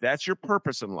 if that's your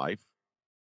purpose in life,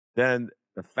 then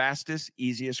the fastest,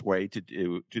 easiest way to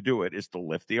do it is to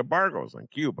lift the embargoes on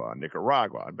Cuba, on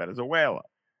Nicaragua, on Venezuela.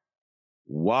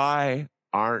 Why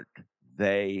aren't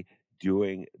they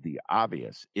doing the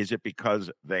obvious? Is it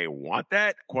because they want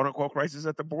that quote-unquote crisis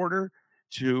at the border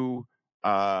to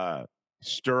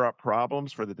stir up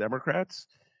problems for the Democrats?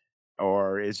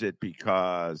 Or is it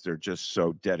because they're just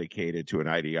so dedicated to an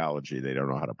ideology they don't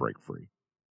know how to break free?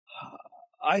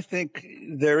 I think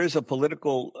there is a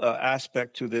political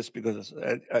aspect to this because,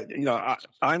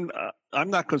 I'm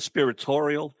not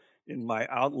conspiratorial in my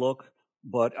outlook,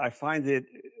 but I find it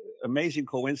amazing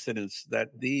coincidence that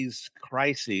these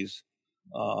crises,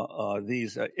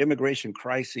 these immigration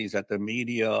crises that the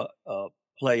media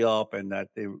play up and that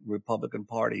the Republican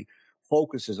Party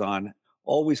focuses on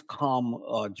always come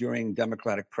during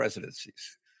Democratic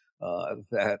presidencies.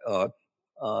 That,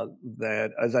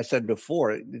 as I said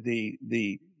before,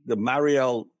 the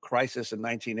Mariel crisis in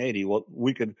 1980. Well,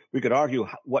 we could argue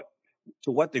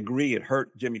to what degree it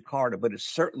hurt Jimmy Carter, but it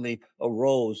certainly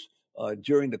arose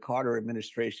during the Carter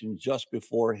administration, just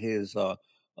before his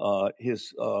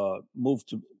move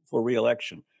for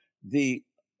re-election. The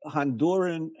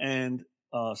Honduran and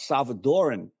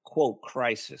Salvadoran quote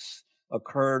crisis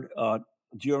occurred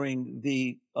during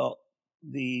the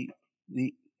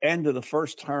end of the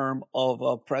first term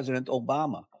of President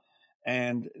Obama,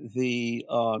 and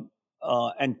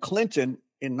and Clinton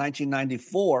in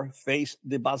 1994 faced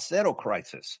the Balsero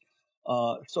crisis.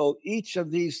 So each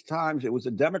of these times, it was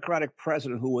a Democratic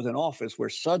president who was in office where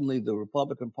suddenly the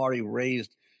Republican Party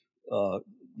raised, a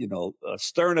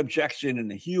stern objection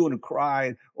and a hue and a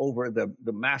cry over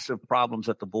the massive problems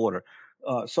at the border.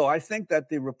 So I think that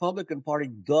the Republican Party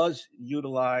does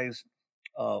utilize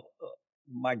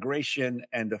migration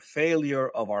and the failure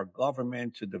of our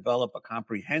government to develop a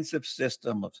comprehensive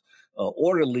system of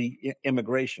orderly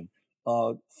immigration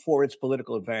for its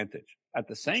political advantage. At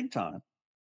the same time,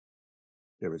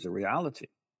 there is a reality.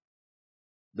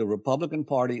 The Republican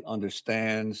Party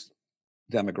understands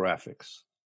demographics,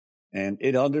 and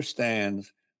it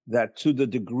understands that to the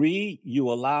degree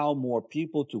you allow more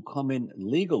people to come in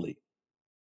legally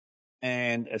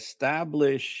and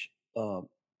establish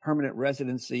permanent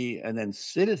residency and then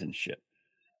citizenship,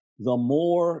 the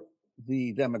more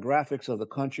the demographics of the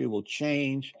country will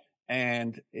change.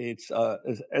 And it's,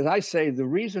 as I say, the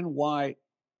reason why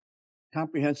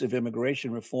comprehensive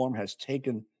immigration reform has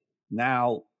taken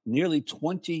now nearly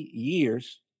 20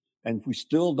 years, and we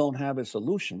still don't have a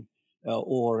solution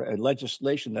or a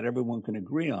legislation that everyone can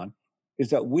agree on, is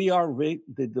that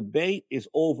the debate is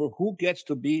over who gets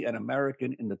to be an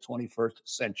American in the 21st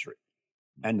century.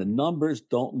 And the numbers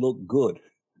don't look good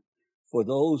for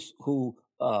those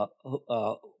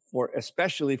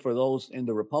especially for those in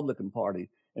the Republican Party,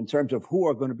 in terms of who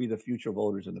are going to be the future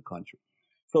voters in the country.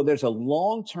 So there's a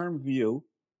long-term view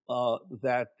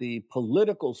that the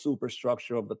political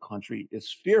superstructure of the country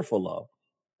is fearful of.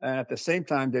 And at the same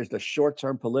time, there's the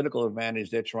short-term political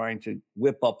advantage they're trying to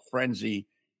whip up frenzy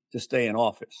to stay in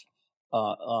office.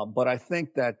 But I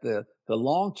think that the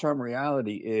long-term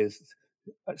reality is,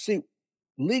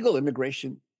 legal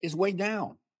immigration is way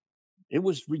down. It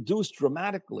was reduced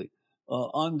dramatically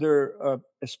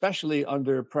especially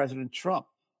under President Trump.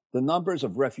 The numbers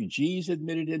of refugees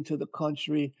admitted into the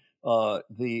country,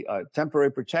 the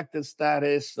temporary protected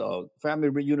status, family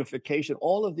reunification,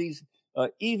 all of these,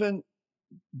 even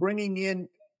bringing in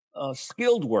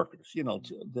skilled workers,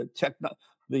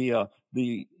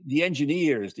 the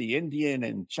engineers, the Indian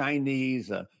and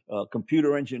Chinese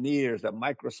computer engineers that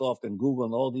Microsoft and Google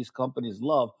and all these companies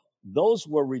love, those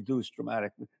were reduced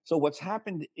dramatically. So what's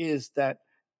happened is that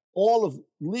all of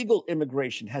legal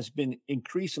immigration has been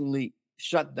increasingly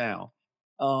shut down.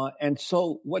 And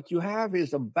so what you have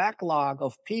is a backlog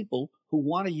of people who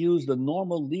want to use the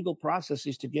normal legal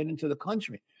processes to get into the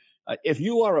country. If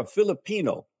you are a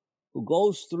Filipino who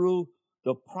goes through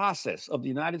the process of the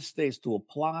United States to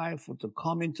apply to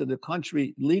come into the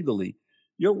country legally,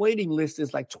 your waiting list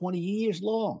is like 20 years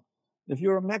long. If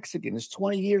you're a Mexican, it's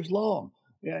 20 years long.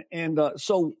 Yeah, and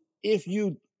so if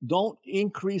you don't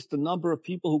increase the number of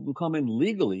people who can come in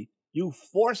legally, you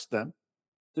force them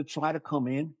to try to come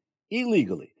in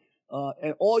illegally.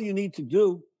 And all you need to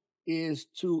do is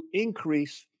to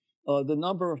increase the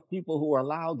number of people who are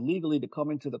allowed legally to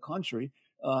come into the country,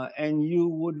 and you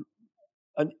would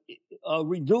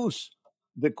reduce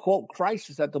the, quote,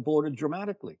 crisis at the border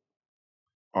dramatically.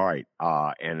 All right.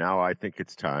 And now I think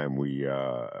it's time we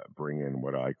bring in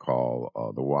what I call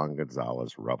the Juan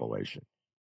Gonzalez revelation,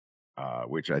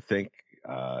 which I think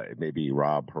it may be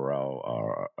Rob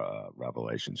Perel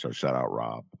revelation. So shout out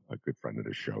Rob, a good friend of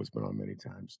the show, has been on many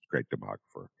times, great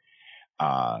demographer.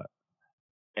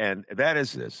 And that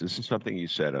is this. This is something you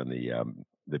said on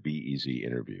the Be Easy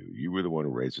interview. You were the one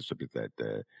who raised the subject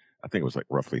that I think it was like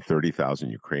roughly 30,000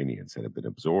 Ukrainians that have been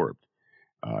absorbed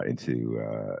into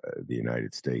the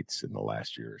United States in the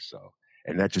last year or so.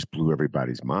 And that just blew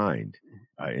everybody's mind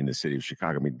in the city of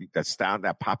Chicago. I mean,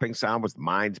 that popping sound was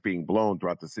minds being blown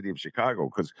throughout the city of Chicago,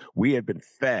 because we had been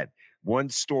fed one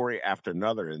story after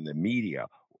another in the media,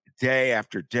 day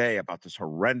after day, about this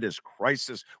horrendous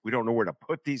crisis. We don't know where to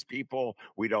put these people.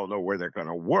 We don't know where they're going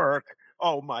to work.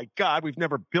 Oh, my God, we've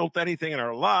never built anything in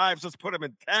our lives. Let's put them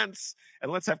in tents,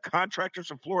 and let's have contractors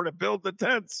from Florida build the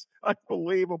tents.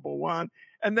 Unbelievable, Juan.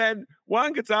 And then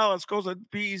Juan Gonzalez goes on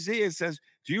BZ and says,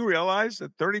 do you realize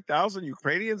that 30,000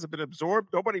 Ukrainians have been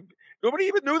absorbed? Nobody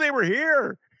even knew they were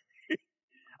here.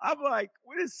 I'm like,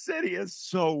 this city is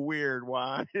so weird,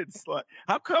 Juan. It's like,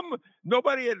 how come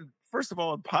nobody had, first of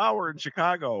all, in power in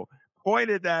Chicago,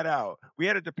 pointed that out? We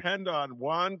had to depend on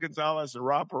Juan Gonzalez and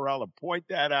Rob Perel to point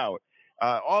that out.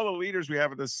 All the leaders we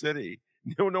have in the city,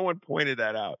 no one pointed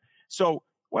that out. So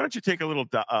why don't you take a little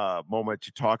moment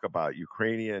to talk about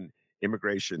Ukrainian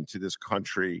immigration to this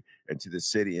country and to this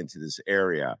city and to this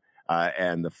area,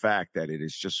 and the fact that it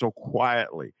is just so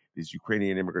quietly, these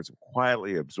Ukrainian immigrants have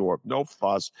quietly absorbed, no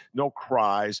fuss, no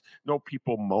cries, no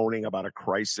people moaning about a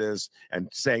crisis and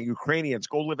saying, Ukrainians,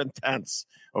 go live in tents,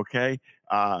 okay?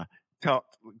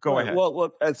 Go ahead.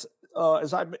 Well, as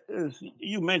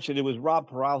you mentioned, it was Rob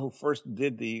Perel who first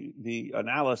did the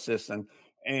analysis, and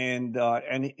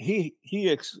he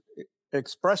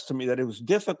expressed to me that it was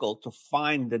difficult to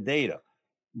find the data,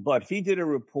 but he did a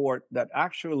report that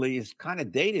actually is kind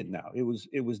of dated now. It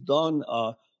was done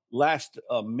last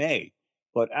May,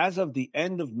 but as of the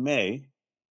end of May,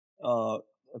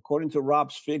 according to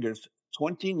Rob's figures,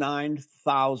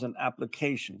 29,000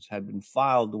 applications had been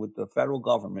filed with the federal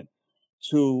government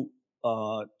to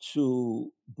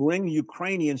bring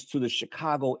Ukrainians to the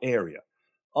Chicago area.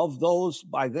 Of those,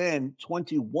 by then,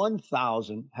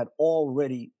 21,000 had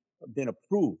already been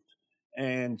approved.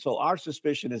 And so our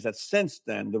suspicion is that since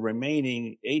then, the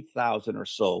remaining 8,000 or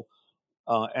so,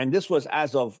 and this was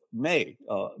as of May,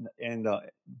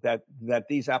 that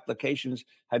these applications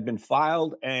had been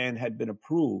filed and had been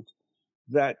approved,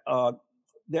 that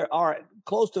there are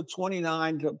close to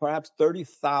 29 to perhaps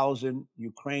 30,000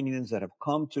 Ukrainians that have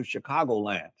come to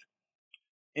Chicagoland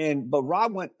But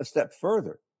Rob went a step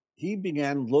further. He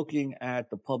began looking at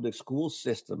the public school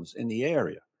systems in the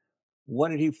area. What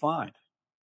did he find?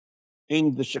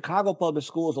 In the Chicago public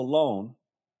schools alone,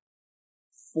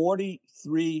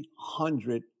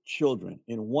 4,300 children.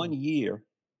 In 1 year,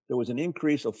 there was an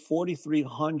increase of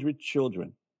 4,300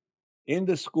 children in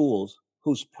the schools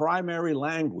whose primary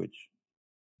language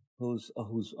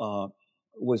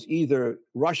was either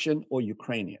Russian or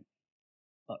Ukrainian.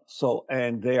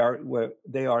 And they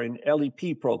are in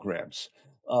LEP programs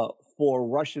for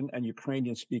Russian and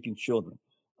Ukrainian speaking children.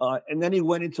 And then he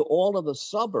went into all of the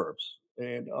suburbs.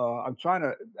 And I'm trying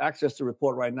to access the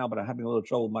report right now, but I'm having a little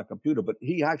trouble with my computer. But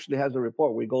he actually has a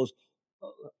report where he goes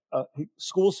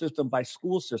school system by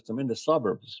school system in the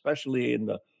suburbs, especially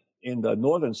in the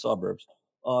northern suburbs.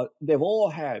 They've all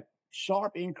had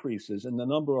sharp increases in the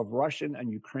number of Russian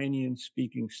and Ukrainian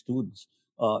speaking students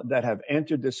that have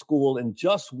entered the school in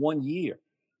just 1 year.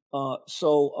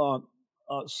 So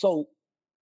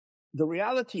the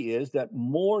reality is that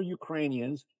more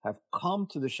Ukrainians have come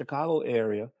to the Chicago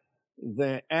area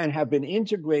and have been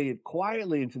integrated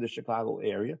quietly into the Chicago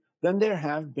area than there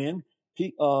have been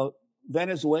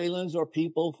Venezuelans or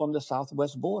people from the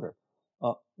southwest border.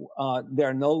 There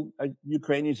are no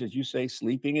Ukrainians, as you say,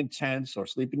 sleeping in tents or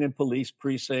sleeping in police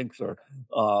precincts or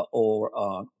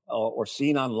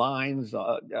seen on lines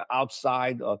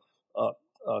outside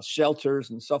shelters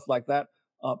and stuff like that.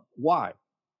 Why?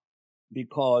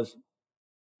 Because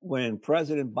when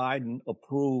President Biden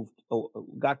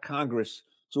got Congress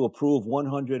to approve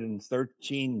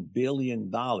 $113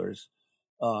 billion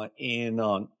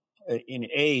in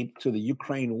aid to the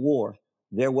Ukraine war,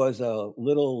 there was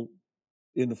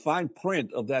in the fine print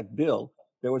of that bill,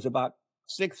 there was about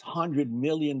 $600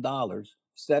 million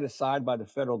set aside by the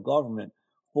federal government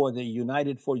for the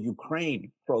United for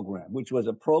Ukraine program, which was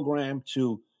a program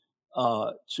to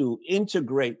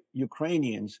integrate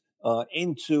Ukrainians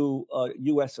into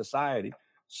U.S. society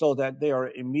so that they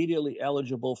are immediately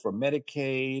eligible for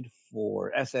Medicaid,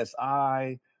 for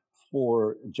SSI,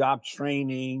 for job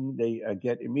training. They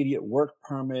get immediate work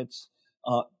permits.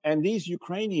 And these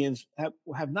Ukrainians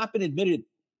have not been admitted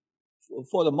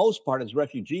for the most part as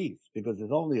refugees because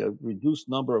there's only a reduced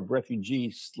number of refugee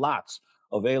slots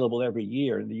available every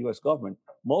year in the U.S. government.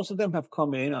 Most of them have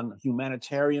come in on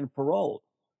humanitarian parole,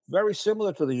 very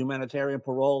similar to the humanitarian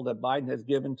parole that Biden has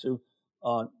given to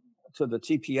the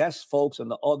TPS folks and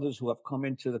the others who have come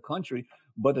into the country.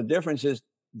 But the difference is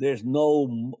there's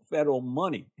no federal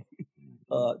money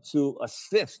to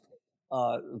assist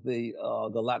the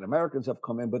Latin Americans have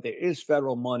come in, but there is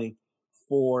federal money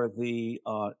for the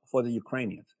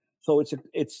Ukrainians. So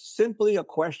it's simply a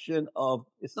question of,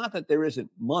 it's not that there isn't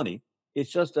money. It's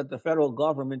just that the federal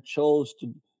government chose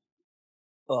to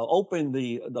open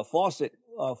the faucet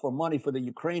for money for the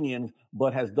Ukrainians,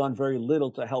 but has done very little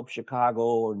to help Chicago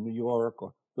or New York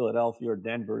or Philadelphia or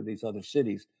Denver, these other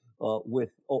cities, or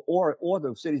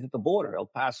the cities at the border, El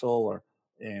Paso or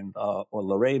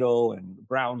Laredo and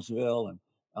Brownsville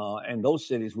and those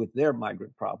cities with their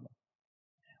migrant problem.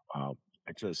 Wow.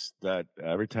 That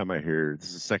every time I hear, this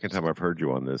is the second time I've heard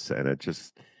you on this, and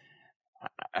there's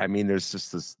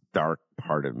just this dark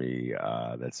part of me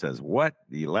that says what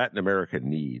the Latin America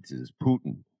needs is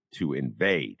Putin to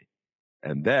invade,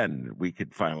 and then we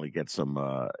could finally get some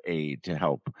aid to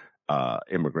help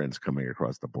immigrants coming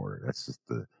across the border. That's just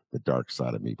the dark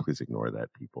side of me. Please ignore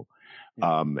that, people.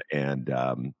 And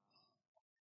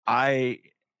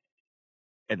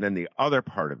then the other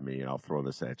part of me, and I'll throw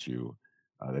this at you,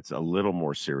 that's a little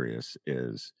more serious,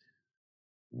 is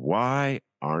why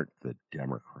aren't the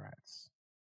Democrats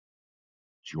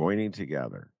joining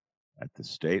together at the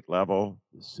state level,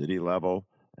 the city level,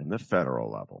 and the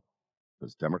federal level?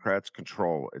 Because Democrats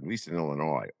control, at least in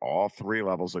Illinois, all three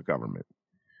levels of government,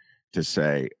 to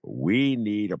say we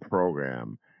need a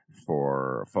program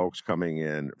for folks coming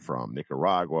in from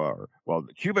Nicaragua,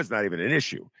 Cuba's not even an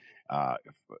issue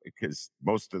because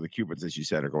most of the Cubans, as you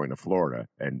said, are going to Florida.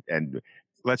 And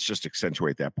let's just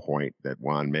accentuate that point that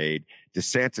Juan made.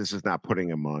 DeSantis is not putting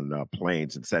them on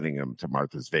planes and sending them to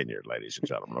Martha's Vineyard, ladies and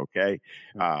gentlemen, okay?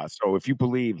 So if you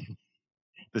believe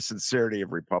the sincerity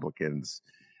of Republicans,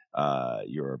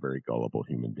 you're a very gullible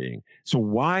human being. So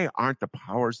why aren't the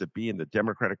powers that be in the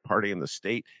Democratic Party in the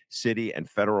state, city, and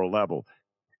federal level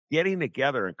getting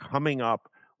together and coming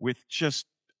up with just,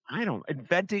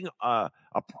 inventing a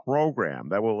program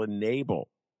that will enable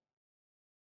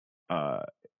the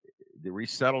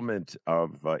resettlement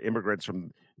of immigrants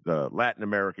from Latin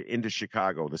America into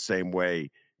Chicago the same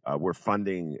way we're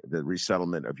funding the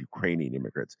resettlement of Ukrainian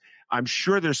immigrants? I'm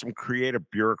sure there's some creative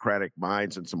bureaucratic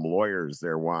minds and some lawyers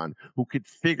there, Juan, who could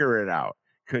figure it out.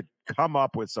 could come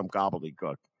up with some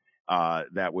gobbledygook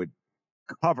that would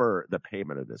cover the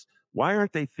payment of this. Why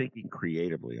aren't they thinking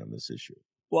creatively on this issue?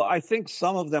 Well, I think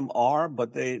some of them are,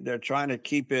 but they're trying to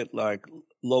keep it like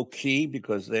low key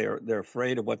because they're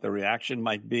afraid of what the reaction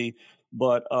might be.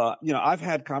 But I've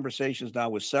had conversations now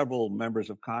with several members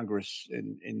of Congress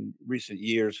in recent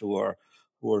years who are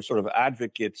sort of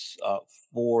advocates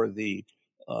for the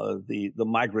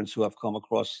migrants who have come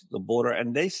across the border,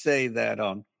 and they say that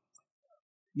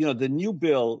the new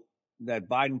bill that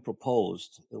Biden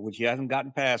proposed, which he hasn't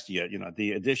gotten passed yet,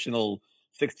 the additional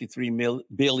 $63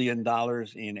 billion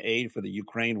in aid for the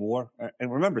Ukraine war.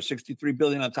 And remember, $63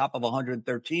 billion on top of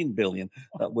 $113 billion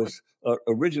that was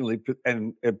originally put,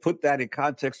 and put that in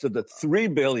context of the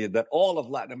 $3 billion that all of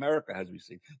Latin America has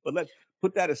received. But let's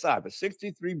put that aside. But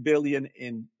 $63 billion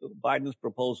in Biden's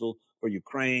proposal for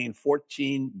Ukraine,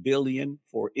 $14 billion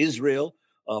for Israel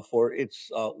for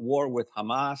its war with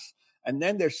Hamas. And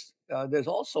then there's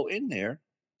also in there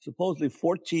supposedly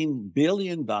 $14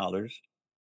 billion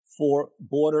for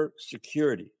border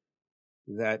security,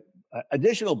 that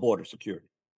additional border security.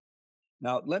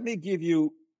 Now, let me give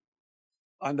you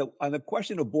on the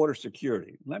question of border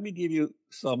security. Let me give you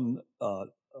some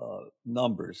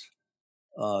numbers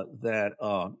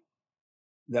that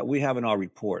we have in our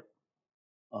report.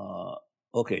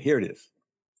 Okay, here it is.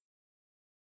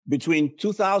 Between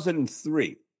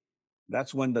 2003,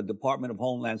 that's when the Department of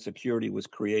Homeland Security was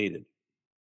created,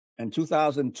 and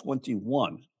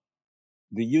 2021.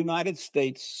 The United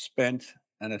States spent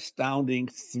an astounding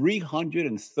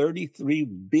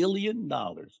 $333 billion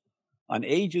on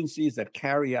agencies that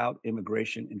carry out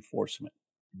immigration enforcement.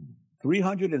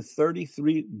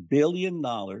 $333 billion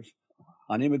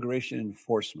on immigration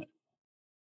enforcement.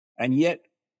 And yet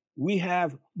we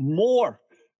have more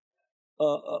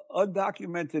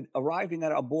undocumented arriving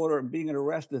at our border and being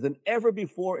arrested than ever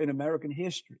before in American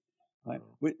history. Right.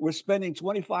 We're spending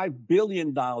 $25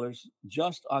 billion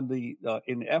just on the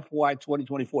in FY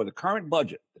 2024, the current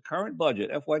budget,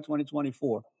 FY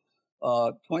 2024,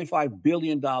 $25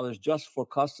 billion just for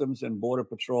Customs and Border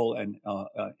Patrol and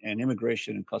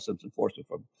Immigration and Customs Enforcement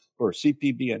for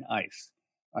CPB and ICE.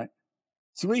 Right.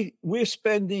 We're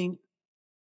spending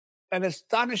an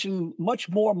astonishing much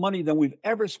more money than we've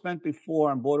ever spent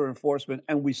before on border enforcement,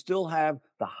 and we still have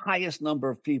the highest number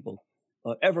of people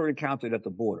ever encountered at the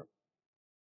border.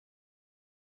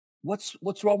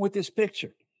 What's wrong with this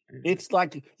picture? It's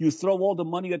like you throw all the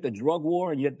money at the drug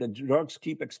war, and yet the drugs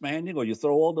keep expanding, or you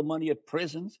throw all the money at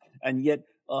prisons, and yet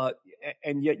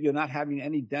you're not having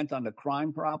any dent on the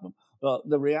crime problem.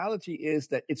 The reality is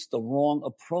that it's the wrong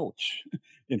approach,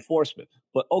 enforcement.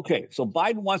 But okay, so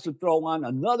Biden wants to throw on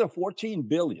another $14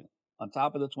 billion on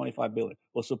top of the $25 billion.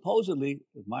 Well, supposedly,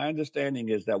 my understanding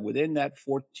is that within that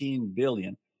 $14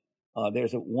 billion,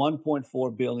 there's a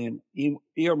 $1.4 billion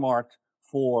earmarked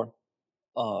for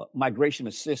migration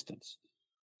assistance.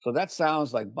 So that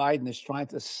sounds like Biden is trying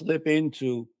to slip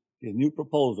into his new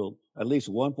proposal at least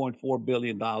 $1.4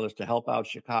 billion to help out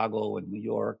Chicago and New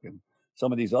York and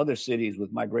some of these other cities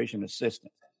with migration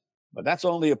assistance. But that's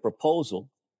only a proposal.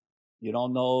 You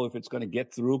don't know if it's going to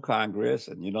get through Congress,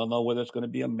 and you don't know whether it's going to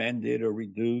be amended or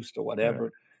reduced or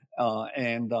whatever.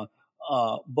 Right.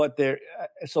 But there,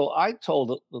 so I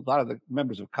told a lot of the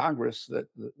members of Congress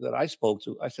that I spoke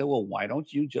to, I said, well, why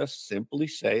don't you just simply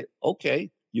say, okay,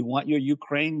 you want your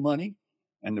Ukraine money,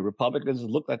 and the Republicans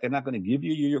look like they're not going to give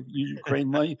you your Ukraine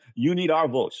money. You need our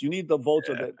votes. You need the votes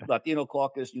of the Latino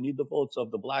caucus. You need the votes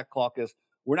of the Black caucus.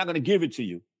 We're not going to give it to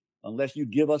you unless you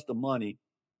give us the money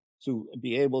to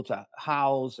be able to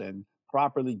house and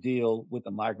properly deal with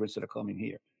the migrants that are coming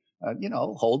here.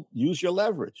 Use your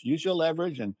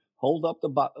leverage, and hold up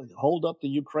the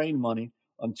Ukraine money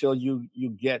until you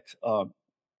get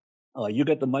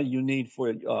the money you need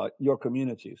for your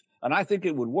communities. And I think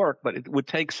it would work, but it would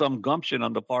take some gumption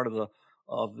on the part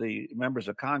of the members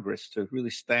of Congress to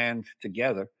really stand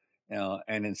together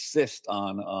and insist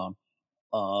on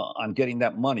getting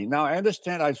that money. Now, I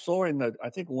understand. I saw I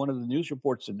think one of the news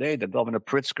reports today that Governor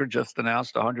Pritzker just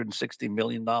announced $160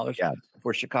 million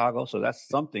for Chicago. So that's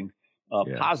something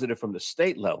positive from the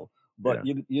state level. But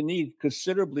you need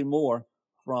considerably more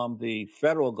from the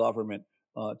federal government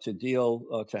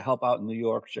to help out in New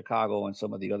York, Chicago, and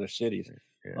some of the other cities,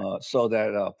 so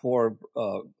that poor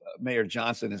Mayor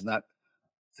Johnson is not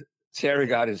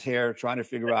tearing out his hair trying to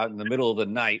figure out in the middle of the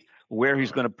night where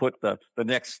he's going to put the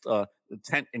next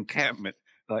tent encampment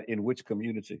in which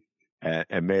community.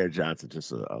 And Mayor Johnson,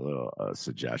 just a little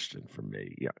suggestion from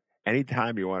me. Any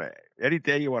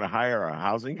day you want to hire a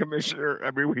housing commissioner,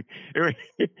 I mean,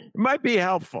 it might be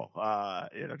helpful.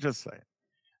 Just saying.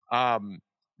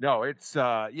 No, it's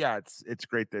it's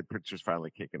great that Pritzker's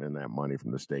finally kicking in that money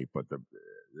from the state, but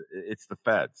it's the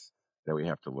feds that we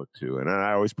have to look to. And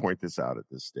I always point this out at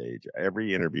this stage.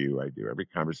 Every interview I do, every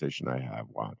conversation I have,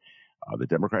 Juan, the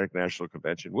Democratic National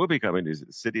Convention will be coming to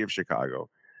the city of Chicago.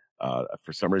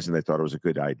 For some reason, they thought it was a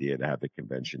good idea to have the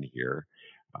convention here.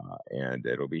 And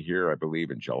it'll be here, I believe,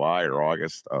 in July or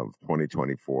August of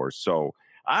 2024. So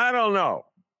I don't know,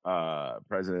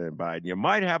 President Biden, you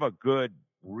might have a good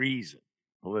reason,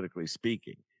 politically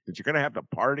speaking, that you're going to have the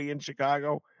party in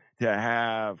Chicago to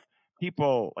have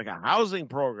people like a housing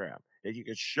program that you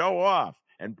can show off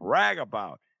and brag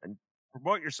about and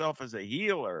promote yourself as a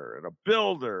healer and a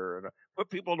builder and put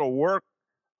people to work,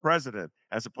 president,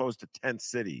 as opposed to tent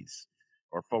cities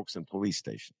or folks in police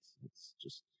stations. It's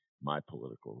just my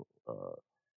political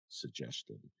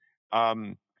suggestion. All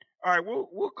right,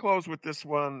 we'll close with this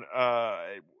one,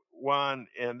 Juan,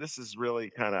 and this is really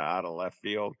kind of out of left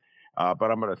field, but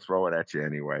I'm going to throw it at you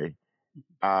anyway.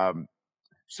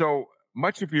 So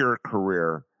much of your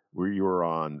career, where you were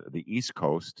on the East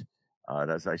Coast, and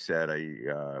as I said,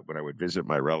 when I would visit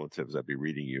my relatives, I'd be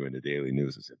reading you in the Daily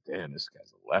News. I said, "Damn, this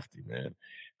guy's a lefty, man."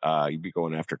 You'd be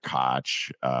going after Koch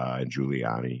and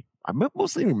Giuliani. I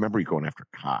mostly remember you going after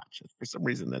Koch. For some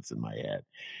reason, that's in my head.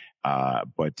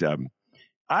 But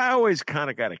I always kind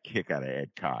of got a kick out of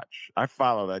Ed Koch. I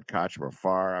followed Ed Koch from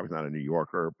afar. I was not a New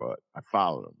Yorker, but I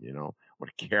followed him. You know what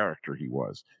a character he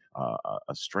was.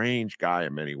 A strange guy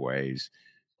in many ways,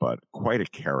 but quite a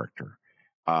character.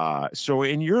 So,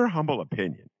 in your humble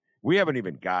opinion, we haven't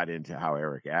even got into how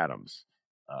Eric Adams,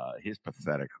 his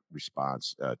pathetic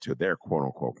response to their quote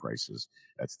unquote crisis.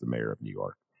 That's the mayor of New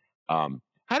York.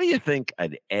 How do you think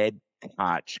an Ed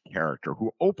Koch character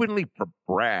who openly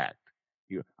bragged,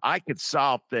 I could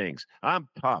solve things. I'm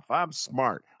tough. I'm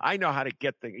smart. I know how to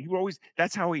get things.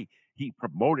 That's how he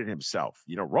promoted himself.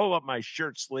 Roll up my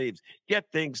shirt sleeves, get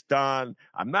things done.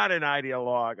 I'm not an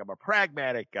ideologue. I'm a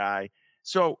pragmatic guy.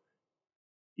 So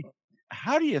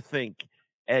how do you think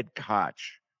Ed Koch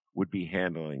would be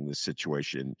handling this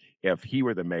situation if he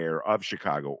were the mayor of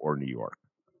Chicago or New York?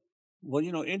 Well,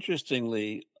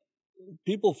 interestingly,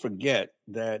 people forget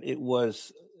that it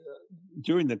was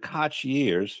during the Koch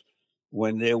years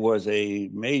when there was a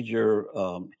major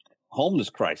homeless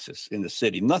crisis in the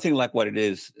city. Nothing like what it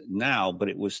is now, but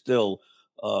it was still,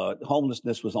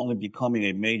 homelessness was only becoming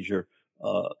a major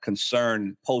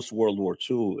concern post-World War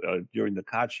II during the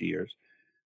Koch years.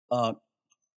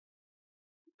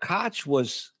 Koch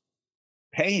was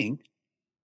paying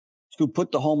to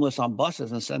put the homeless on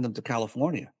buses and send them to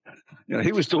California.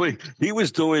 He was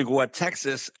doing what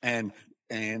Texas and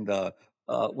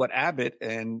what Abbott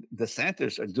and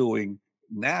DeSantis are doing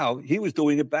now. He was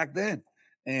doing it back then.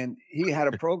 And he had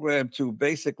a program to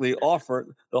basically offer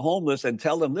the homeless and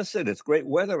tell them, listen, it's great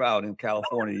weather out in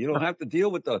California. You don't have to deal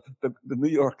with the New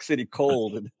York City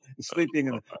cold and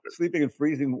sleeping in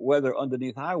freezing weather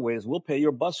underneath highways. We'll pay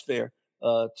your bus fare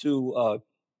to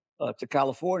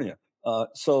California.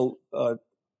 So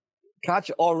Koch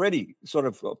already sort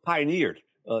of pioneered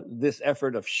this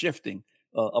effort of shifting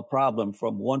a problem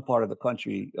from one part of the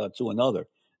country to another.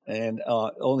 And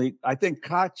I think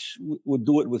Koch would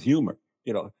do it with humor.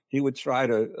 He would try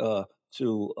to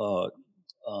do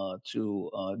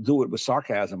it with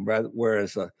sarcasm,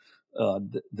 whereas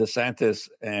DeSantis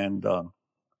and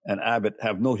Abbott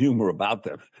have no humor about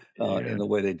them in the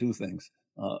way they do things.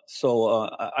 So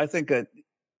I think that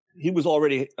he was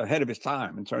already ahead of his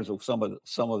time in terms of some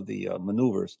of the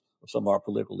maneuvers of some of our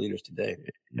political leaders today.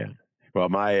 Yeah. Well,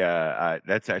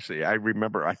 that's actually, I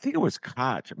remember, I think it was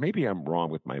Koch. Maybe I'm wrong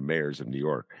with my mayors in New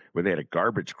York, where they had a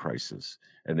garbage crisis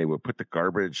and they would put the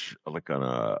garbage like on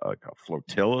a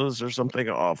flotillas or something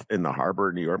off in the harbor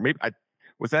in New York. Maybe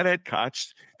was that Ed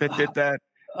Koch that did that?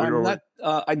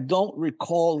 I don't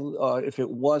recall if it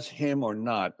was him or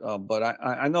not, but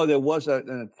I know there was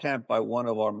an attempt by one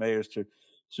of our mayors to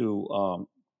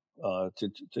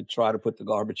try to put the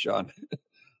garbage on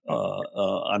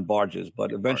barges,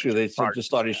 but eventually they just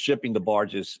started shipping the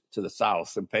barges to the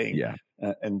South and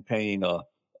paying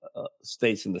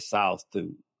states in the South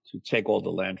to take all the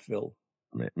landfill.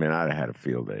 Man, I'd have had a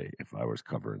field day if I was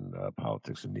covering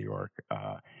politics in New York.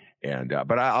 But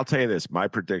I'll tell you this: my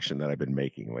prediction that I've been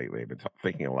making lately, I've been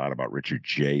thinking a lot about Richard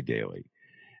J. Daley,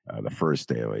 the first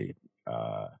Daley,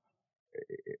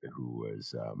 who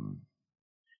was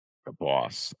the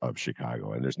boss of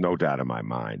Chicago, and there's no doubt in my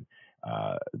mind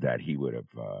that he would have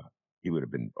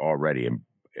been already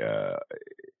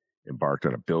embarked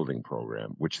on a building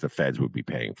program, which the feds would be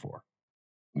paying for.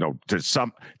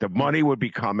 The money would be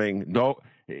coming.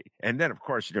 And then of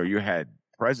course, you had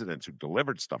presidents who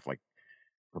delivered stuff like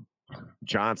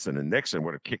Johnson and Nixon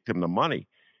would have kicked him the money.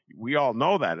 We all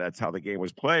know that. That's how the game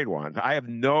was played, Juan. I have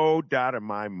no doubt in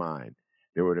my mind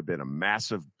there would have been a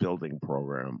massive building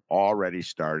program already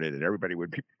started, and everybody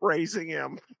would be praising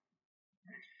him.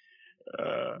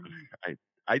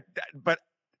 But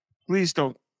please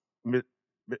don't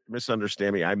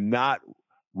misunderstand me. I'm not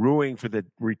rooting for the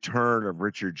return of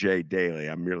Richard J. Daley.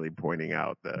 I'm merely pointing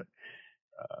out that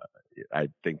I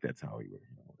think that's how he would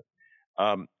handle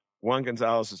it. Juan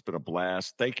Gonzalez, it's been a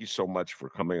blast. Thank you so much for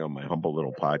coming on my humble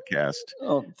little podcast.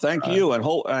 Oh, thank you, and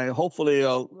hopefully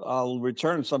I'll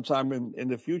return sometime in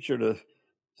the future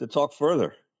to talk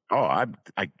further. Oh,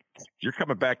 you're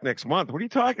coming back next month. What are you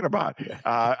talking about?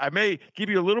 I may give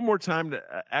you a little more time to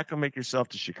acclimate yourself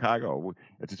to Chicago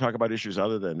to talk about issues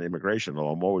other than immigration,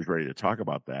 although I'm always ready to talk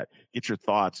about that. Get your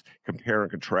thoughts, compare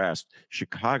and contrast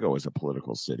Chicago as a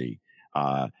political city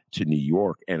to New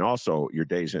York, and also your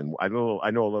days in. I know a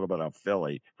little bit of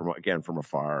Philly from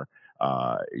afar.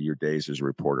 Your days as a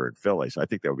reporter in Philly. So I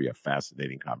think that would be a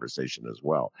fascinating conversation as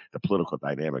well. The political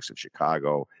dynamics of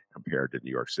Chicago compared to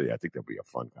New York City. I think that'd be a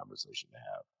fun conversation to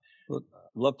have. Well,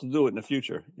 love to do it in the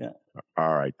future. Yeah.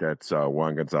 All right. That's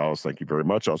Juan Gonzalez. Thank you very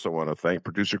much. Also want to thank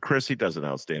producer Chris. He does an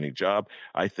outstanding job.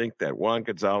 I think that Juan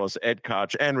Gonzalez, Ed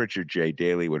Koch, and Richard J.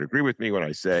 Daley would agree with me when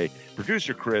I say,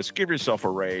 producer Chris, give yourself a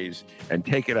raise and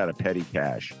take it out of petty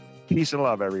cash. Peace and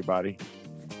love, everybody.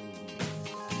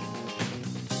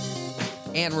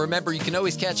 And remember, you can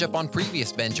always catch up on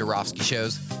previous Ben Joravsky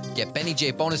shows, get Benny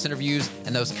J bonus interviews,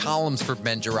 and those columns for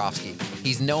Ben Joravsky.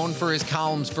 He's known for his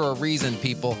columns for a reason,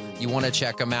 people. You want to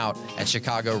check him out at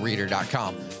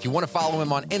chicagoreader.com. If you want to follow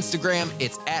him on Instagram,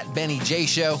 it's at Benny J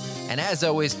Show. And as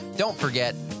always, don't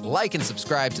forget, like and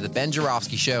subscribe to The Ben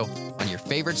Joravsky Show on your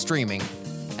favorite streaming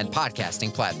and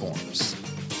podcasting platforms.